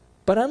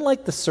 But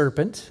unlike the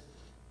serpent,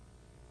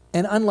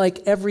 and unlike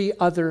every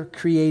other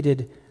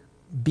created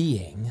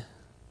being,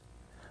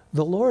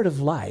 the Lord of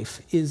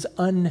life is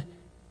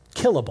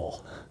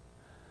unkillable.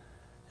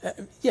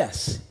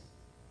 Yes,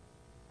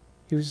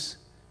 he was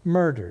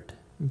murdered,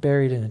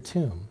 buried in a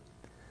tomb.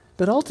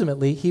 But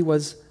ultimately, he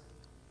was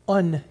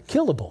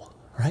unkillable,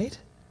 right?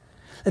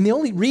 And the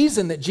only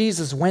reason that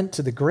Jesus went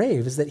to the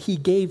grave is that he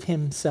gave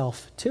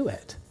himself to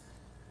it.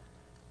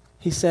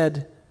 He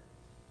said,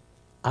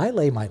 I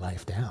lay my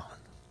life down.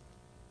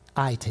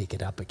 I take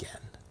it up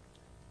again.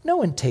 No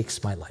one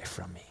takes my life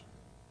from me.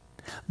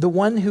 The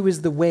one who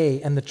is the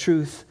way and the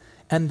truth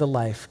and the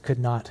life could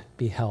not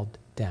be held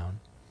down.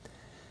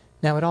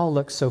 Now, it all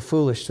looks so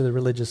foolish to the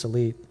religious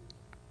elite.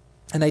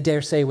 And I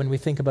dare say when we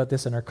think about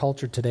this in our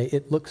culture today,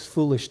 it looks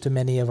foolish to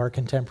many of our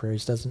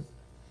contemporaries, doesn't it?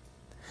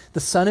 The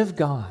Son of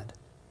God,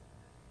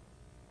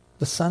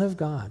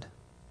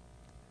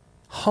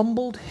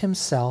 humbled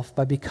himself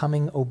by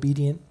becoming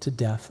obedient to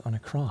death on a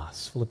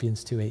cross,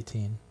 Philippians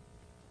 2:18.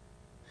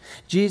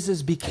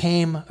 Jesus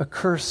became a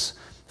curse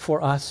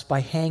for us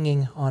by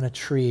hanging on a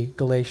tree,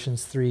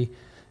 Galatians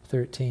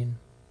 3:13.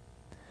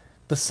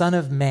 The Son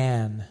of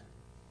Man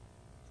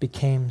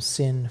became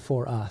sin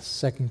for us,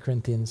 2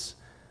 Corinthians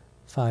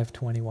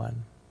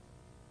 5:21.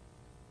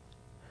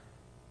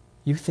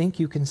 You think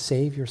you can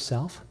save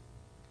yourself?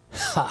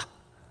 Ha!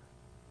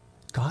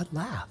 God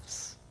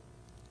laughs.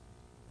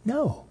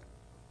 No.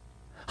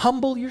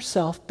 Humble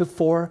yourself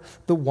before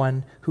the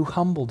one who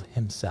humbled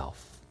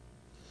himself.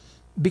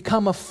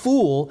 Become a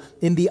fool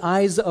in the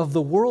eyes of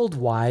the world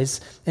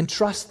wise and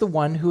trust the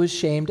one who is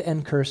shamed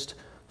and cursed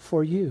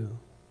for you.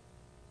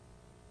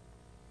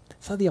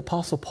 That's how the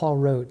Apostle Paul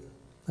wrote.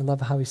 I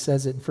love how he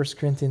says it in 1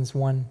 Corinthians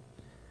 1.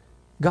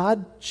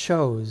 God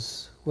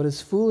chose what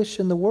is foolish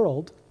in the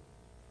world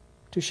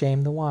to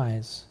shame the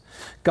wise.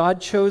 God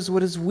chose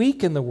what is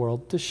weak in the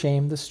world to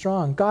shame the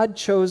strong. God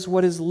chose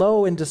what is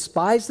low and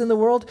despised in the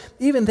world,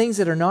 even things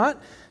that are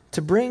not,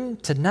 to bring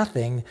to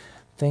nothing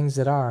things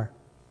that are.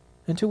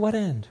 And to what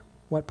end?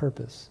 What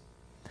purpose?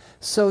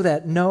 So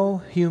that no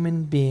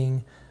human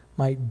being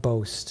might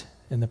boast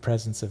in the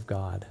presence of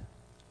God.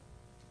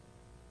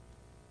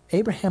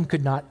 Abraham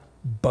could not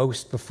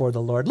boast before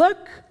the Lord. Look,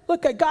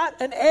 I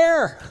got an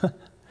heir.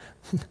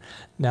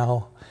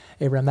 No,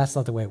 Abraham, that's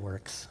not the way it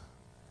works.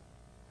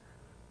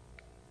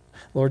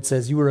 Lord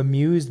says, you were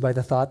amused by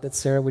the thought that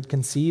Sarah would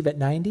conceive at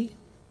 90?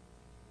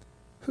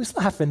 Who's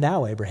laughing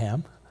now,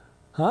 Abraham?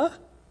 Huh?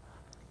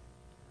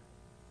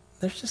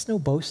 There's just no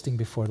boasting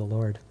before the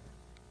Lord.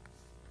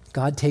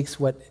 God takes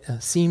what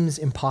seems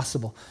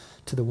impossible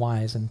to the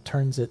wise and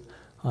turns it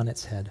on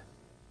its head.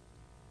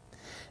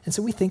 And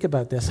so we think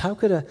about this. How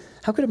could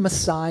a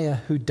Messiah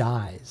who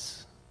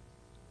dies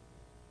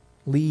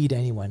lead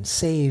anyone,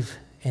 save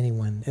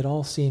anyone? It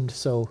all seemed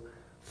so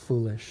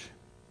foolish.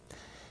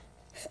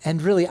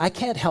 And really, I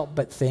can't help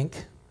but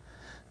think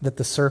that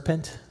the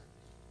serpent,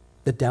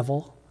 the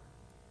devil,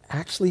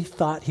 actually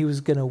thought he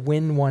was going to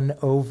win one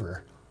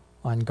over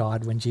on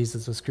God when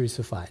Jesus was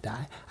crucified.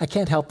 I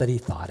can't help that he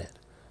thought it.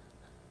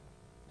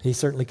 He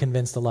certainly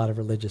convinced a lot of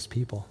religious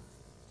people.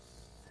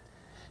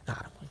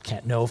 I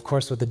can't know, of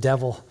course, what the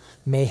devil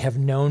may have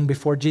known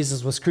before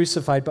Jesus was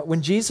crucified, but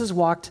when Jesus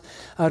walked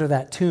out of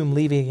that tomb,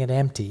 leaving it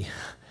empty,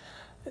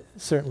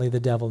 certainly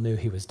the devil knew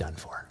he was done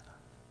for.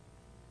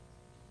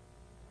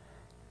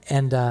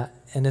 And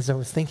as I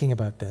was thinking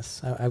about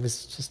this,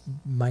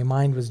 my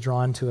mind was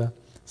drawn to a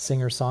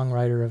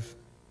singer-songwriter of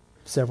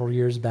several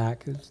years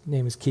back. His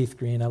name is Keith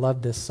Green. I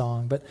love this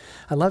song, but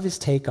I love his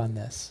take on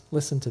this.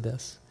 Listen to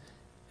this.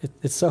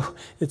 It's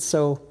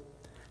so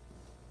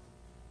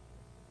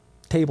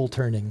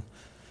table-turning.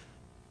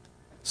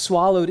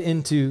 Swallowed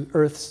into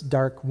earth's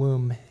dark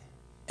womb,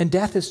 and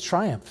death has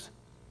triumphed.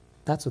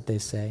 That's what they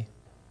say.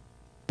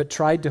 But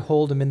tried to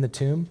hold him in the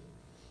tomb,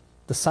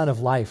 the Son of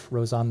Life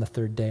rose on the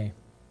third day.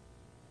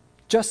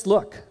 Just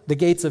look, the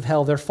gates of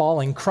hell, they're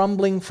falling,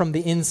 crumbling from the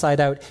inside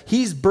out.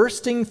 He's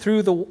bursting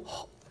through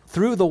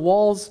the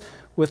walls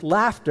with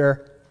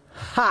laughter.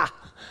 Ha!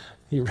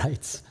 He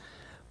writes.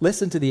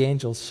 Listen to the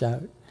angels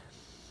shout.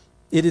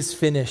 It is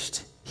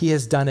finished. He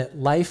has done it.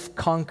 Life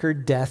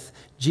conquered death.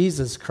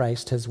 Jesus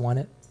Christ has won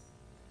it.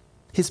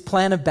 His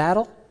plan of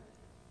battle,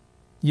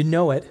 you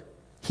know it.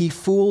 He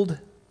fooled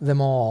them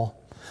all.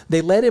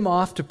 They led him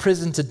off to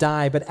prison to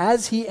die, but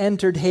as he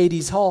entered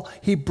Hades' hall,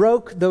 he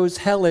broke those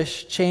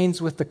hellish chains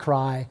with the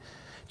cry.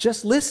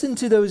 Just listen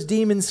to those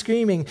demons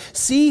screaming.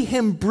 See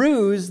him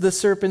bruise the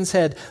serpent's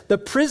head. The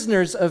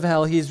prisoners of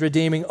hell he's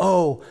redeeming.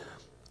 Oh,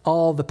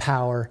 all the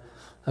power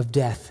of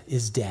death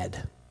is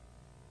dead.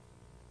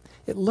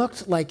 It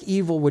looked like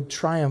evil would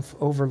triumph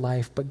over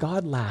life, but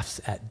God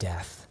laughs at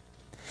death.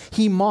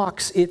 He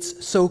mocks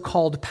its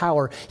so-called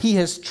power. He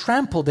has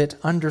trampled it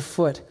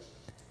underfoot.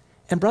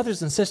 And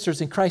brothers and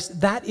sisters in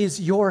Christ, that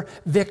is your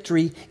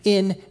victory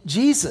in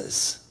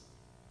Jesus.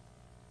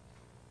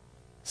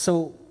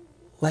 So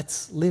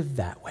let's live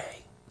that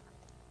way.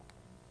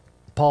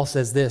 Paul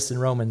says this in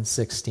Romans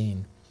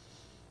 16,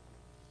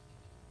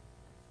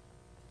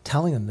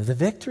 telling them that the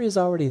victory is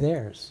already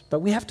theirs, but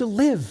we have to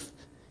live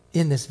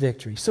in this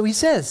victory. So he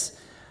says,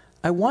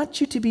 I want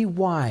you to be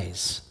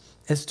wise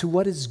as to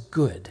what is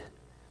good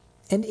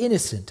and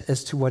innocent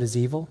as to what is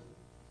evil.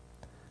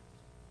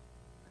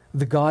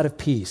 The God of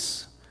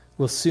peace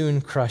will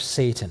soon crush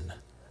Satan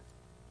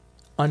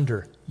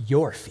under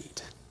your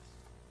feet.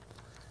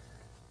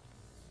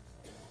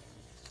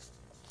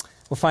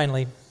 Well,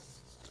 finally,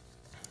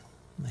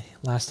 my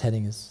last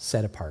heading is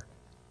set apart.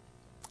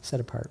 Set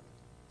apart.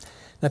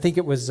 And I think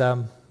it was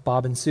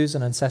Bob and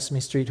Susan on Sesame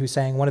Street who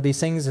sang, one of these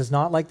things is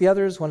not like the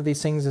others, one of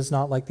these things is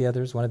not like the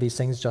others, one of these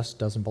things just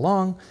doesn't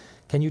belong.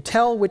 Can you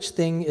tell which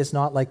thing is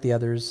not like the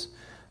others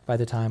by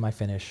the time I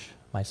finish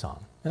my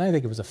song? And I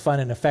think it was a fun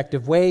and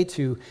effective way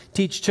to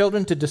teach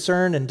children to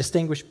discern and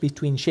distinguish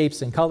between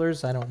shapes and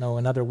colors. I don't know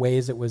in other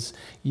ways it was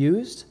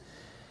used.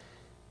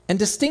 And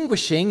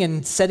distinguishing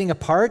and setting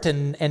apart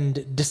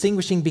and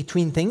distinguishing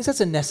between things, that's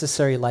a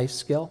necessary life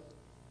skill.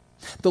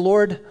 The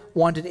Lord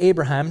wanted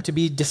Abraham to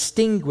be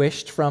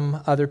distinguished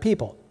from other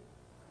people.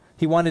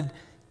 He wanted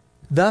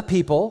the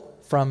people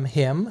from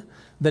him,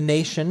 the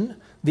nation,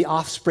 the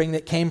offspring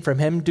that came from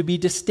him, to be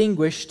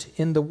distinguished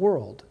in the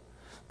world.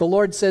 The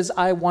Lord says,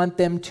 I want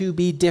them to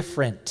be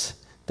different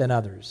than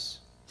others.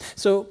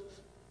 So,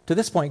 to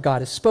this point,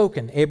 God has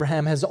spoken.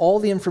 Abraham has all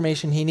the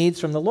information he needs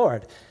from the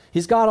Lord.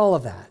 He's got all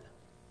of that.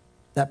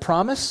 That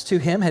promise to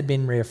him had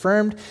been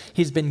reaffirmed.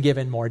 He's been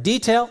given more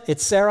detail.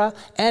 It's Sarah,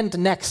 and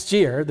next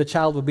year the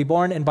child will be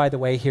born, and by the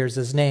way, here's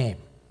his name.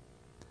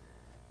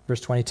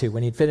 Verse 22,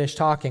 when he'd finished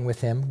talking with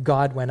him,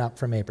 God went up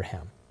from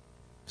Abraham.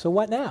 So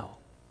what now?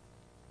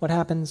 What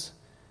happens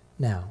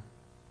now?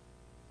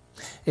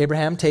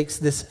 Abraham takes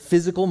this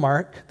physical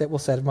mark that will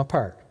set him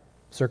apart,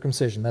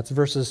 circumcision. That's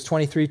verses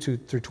 23 through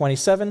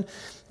 27.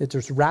 It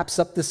just wraps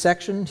up this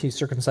section. He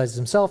circumcises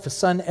himself, his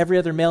son, every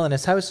other male in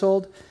his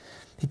household.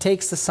 He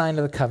takes the sign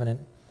of the covenant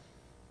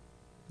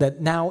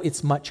that now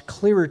it's much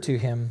clearer to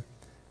him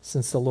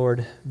since the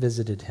Lord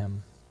visited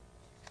him.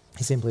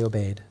 He simply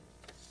obeyed.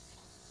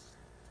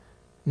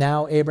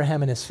 Now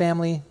Abraham and his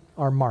family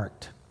are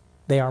marked.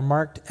 They are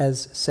marked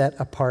as set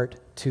apart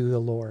to the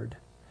Lord.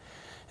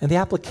 And the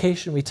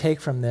application we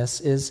take from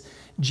this is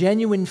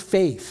genuine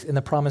faith in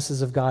the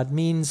promises of God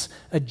means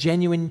a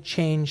genuine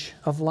change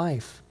of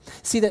life.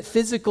 See, that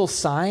physical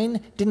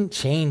sign didn't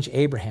change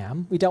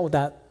Abraham. We dealt with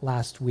that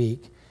last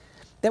week.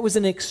 That was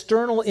an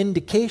external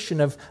indication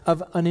of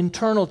an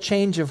internal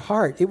change of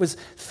heart. It was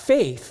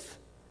faith.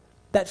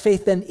 That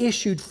faith then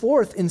issued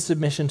forth in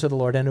submission to the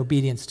Lord and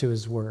obedience to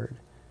his word.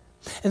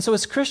 And so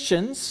as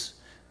Christians,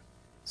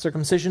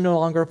 circumcision no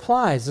longer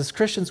applies. As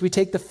Christians, we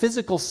take the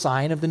physical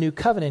sign of the new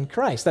covenant in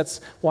Christ. That's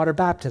water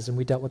baptism.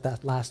 We dealt with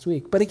that last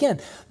week. But again,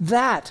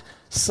 that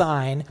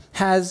sign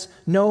has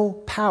no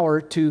power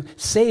to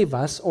save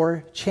us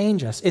or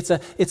change us. It's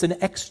an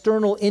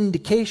external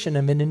indication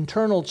of an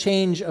internal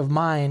change of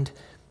mind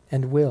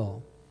and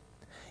will.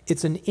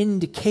 It's an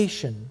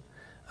indication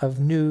of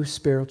new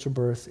spiritual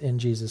birth in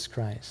Jesus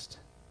Christ.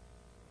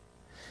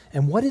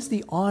 And what is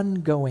the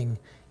ongoing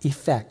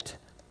effect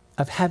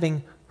of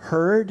having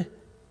heard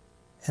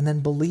and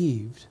then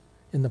believed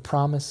in the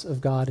promise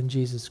of God in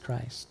Jesus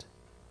Christ?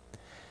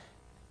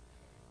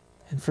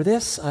 And for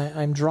this,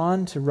 I'm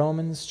drawn to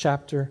Romans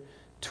chapter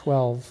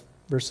 12,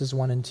 verses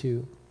 1 and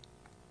 2.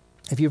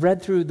 If you've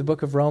read through the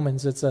book of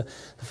Romans, the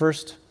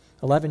first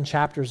 11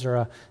 chapters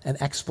are an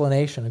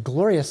explanation, a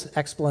glorious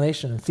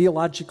explanation, a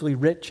theologically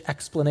rich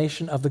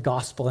explanation of the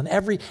gospel and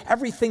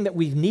everything that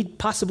we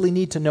possibly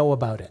need to know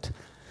about it.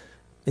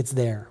 It's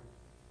there.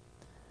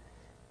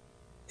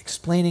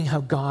 Explaining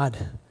how God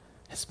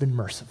has been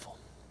merciful.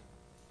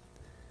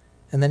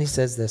 And then he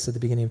says this at the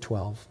beginning of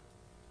 12.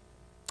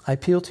 I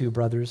appeal to you,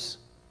 brothers.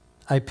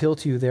 I appeal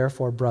to you,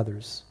 therefore,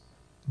 brothers,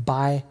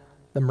 by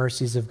the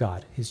mercies of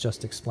God. He's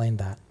just explained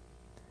that.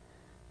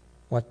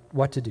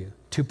 What to do?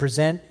 To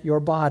present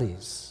your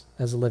bodies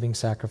as a living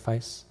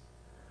sacrifice,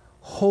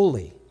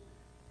 holy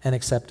and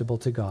acceptable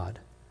to God,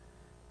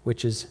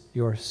 which is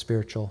your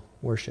spiritual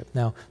worship.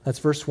 Now, that's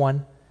verse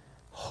 1.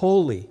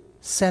 Holy,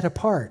 set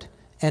apart,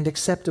 and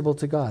acceptable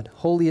to God.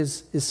 Holy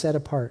is set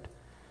apart.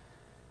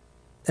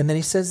 And then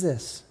he says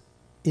this,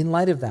 in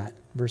light of that,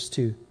 verse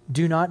 2,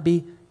 do not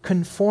be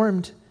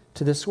conformed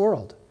to this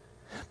world,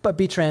 but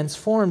be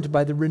transformed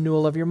by the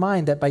renewal of your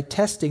mind, that by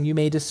testing you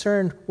may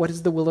discern what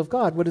is the will of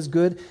God, what is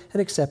good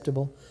and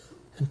acceptable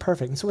and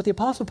perfect. And so what the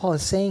Apostle Paul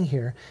is saying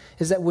here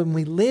is that when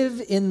we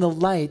live in the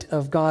light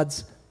of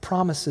God's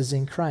promises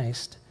in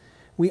Christ,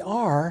 we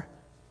are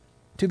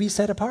to be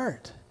set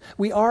apart.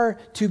 We are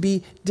to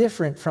be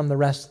different from the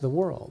rest of the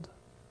world.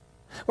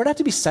 We're not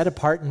to be set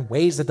apart in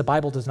ways that the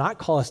Bible does not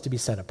call us to be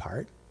set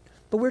apart.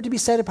 But we're to be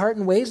set apart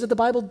in ways that the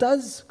Bible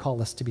does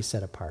call us to be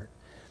set apart.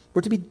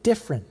 We're to be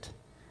different.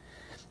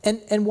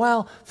 And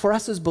while for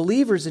us as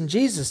believers in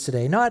Jesus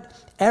today, not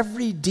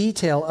every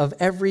detail of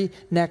every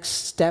next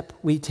step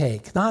we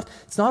take,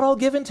 it's not all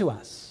given to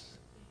us.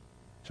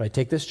 Should I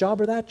take this job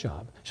or that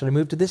job? Should I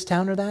move to this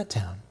town or that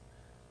town?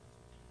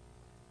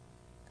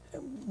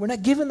 We're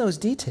not given those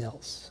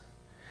details.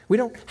 We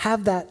don't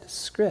have that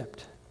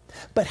script.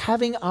 But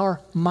having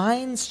our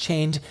minds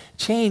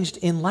changed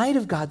in light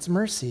of God's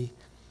mercy,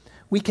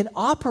 we can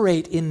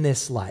operate in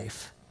this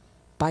life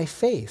by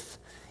faith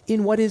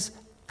in what is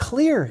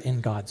clear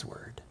in God's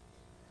word.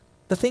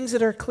 The things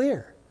that are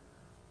clear.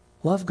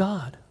 Love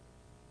God.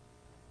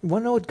 You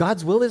want to know what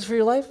God's will is for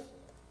your life?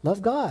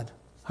 Love God,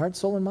 heart,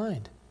 soul, and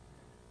mind.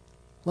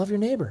 Love your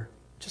neighbor,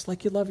 just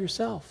like you love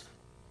yourself.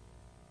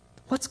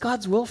 What's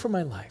God's will for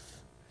my life?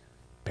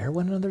 Bear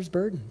one another's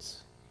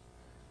burdens.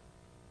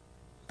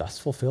 Thus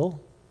fulfill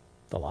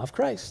the law of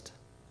Christ.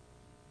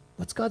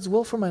 What's God's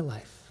will for my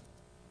life?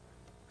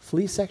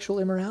 Flee sexual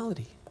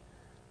immorality.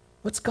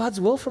 What's God's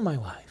will for my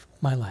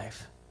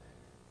life?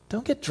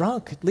 Don't get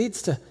drunk. It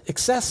leads to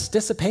excess,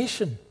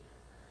 dissipation.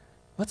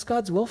 What's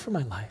God's will for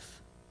my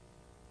life?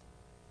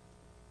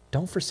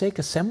 Don't forsake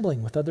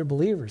assembling with other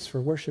believers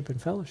for worship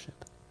and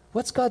fellowship.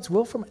 What's God's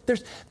will for my...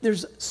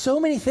 There's so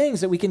many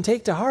things that we can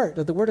take to heart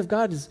that the Word of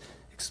God is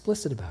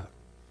explicit about.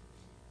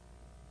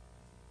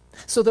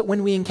 So that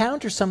when we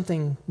encounter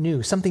something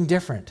new, something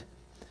different,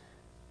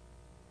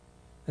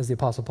 as the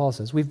Apostle Paul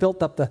says, we've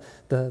built up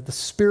the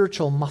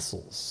spiritual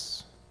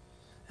muscles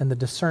and the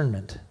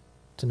discernment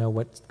to know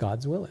what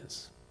God's will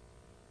is.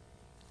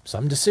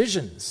 Some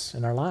decisions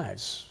in our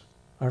lives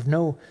are of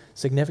no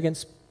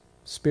significant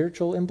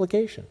spiritual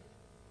implication.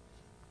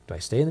 Do I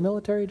stay in the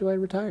military? Do I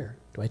retire?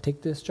 Do I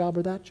take this job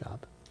or that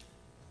job?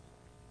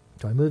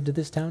 Do I move to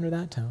this town or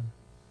that town?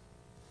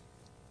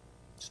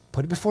 Just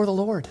put it before the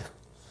Lord.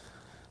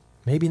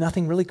 Maybe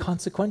nothing really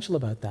consequential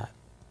about that.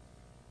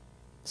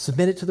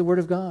 Submit it to the Word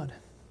of God.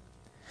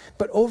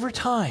 But over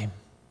time,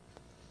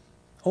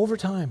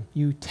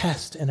 you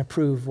test and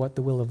approve what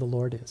the will of the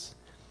Lord is.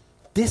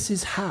 This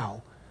is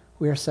how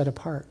we are set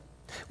apart.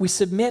 We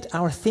submit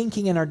our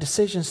thinking and our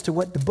decisions to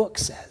what the book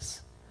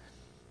says.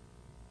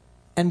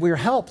 And we're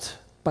helped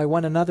by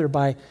one another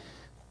by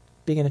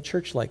being in a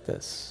church like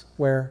this,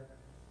 where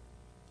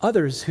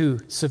others who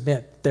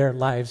submit their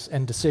lives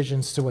and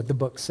decisions to what the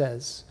book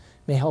says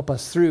may help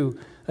us through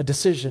a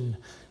decision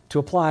to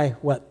apply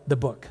what the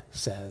book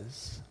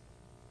says.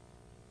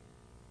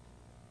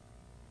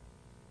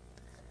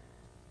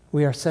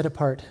 We are set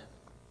apart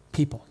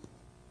people.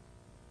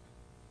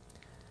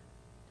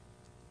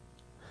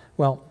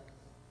 Well,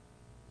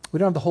 we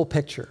don't have the whole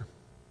picture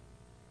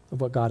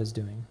of what God is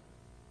doing.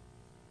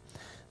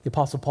 The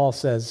Apostle Paul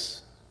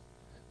says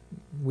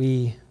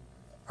we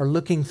are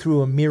looking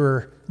through a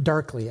mirror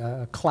darkly,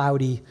 a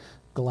cloudy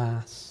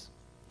glass.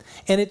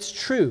 And it's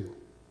true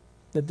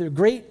that there are a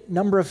great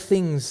number of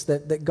things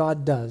that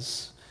God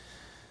does.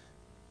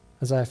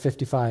 Isaiah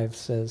 55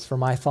 says, "For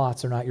my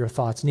thoughts are not your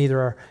thoughts, neither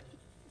are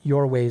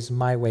your ways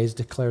my ways,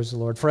 declares the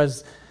Lord. For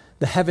as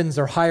the heavens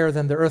are higher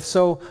than the earth,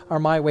 so are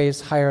my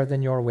ways higher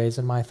than your ways,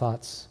 and my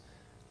thoughts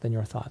than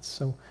your thoughts."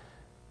 So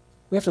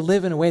we have to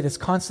live in a way that's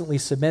constantly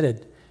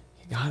submitted.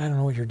 God, I don't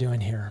know what you're doing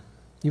here.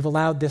 You've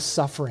allowed this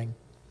suffering.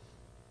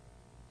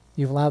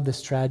 You've allowed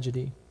this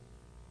tragedy.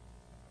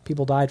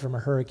 People died from a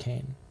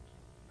hurricane.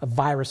 A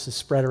virus has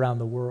spread around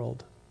the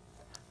world.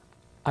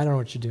 I don't know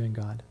what you're doing,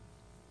 God.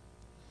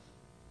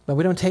 But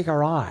we don't take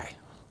our eye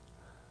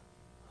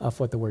off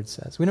what the Word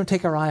says. We don't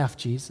take our eye off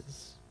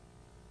Jesus.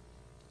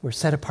 We're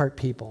set apart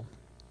people.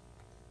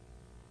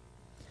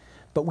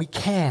 But we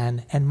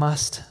can and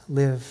must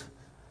live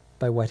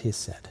by what He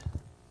said,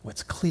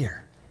 what's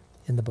clear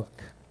in the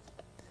book.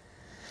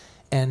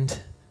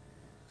 And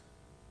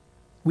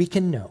we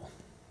can know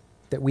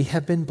that we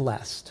have been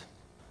blessed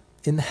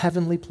in the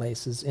heavenly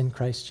places in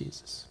Christ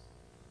Jesus.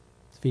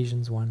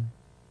 Ephesians 1.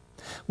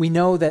 We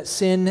know that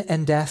sin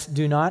and death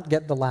do not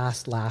get the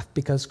last laugh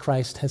because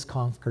Christ has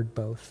conquered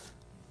both.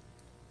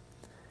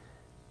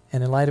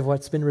 And in light of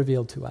what's been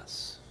revealed to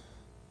us,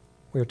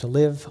 we are to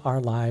live our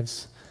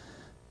lives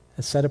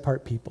as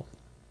set-apart people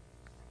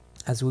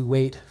as we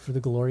wait for the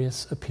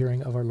glorious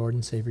appearing of our Lord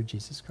and Savior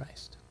Jesus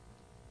Christ.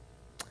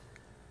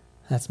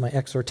 That's my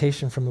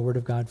exhortation from the Word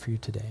of God for you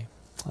today.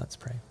 Let's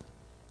pray.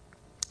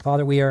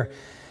 Father, we are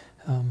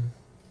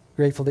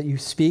grateful that you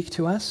speak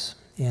to us,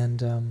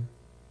 and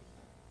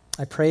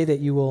I pray that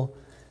you will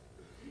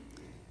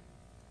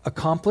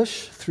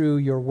accomplish through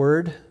your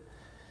word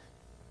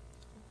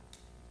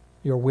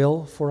your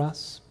will for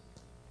us.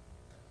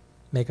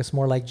 Make us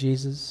more like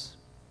Jesus.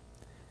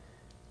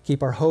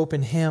 Keep our hope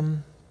in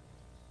Him.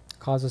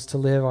 Cause us to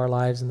live our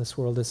lives in this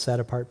world as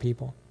set-apart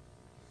people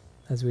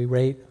as we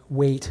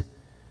wait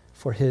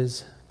for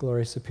His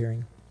glorious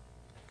appearing.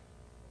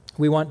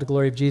 We want the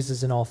glory of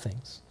Jesus in all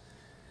things.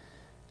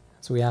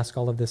 So we ask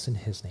all of this in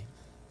His name.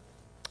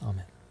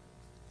 Amen.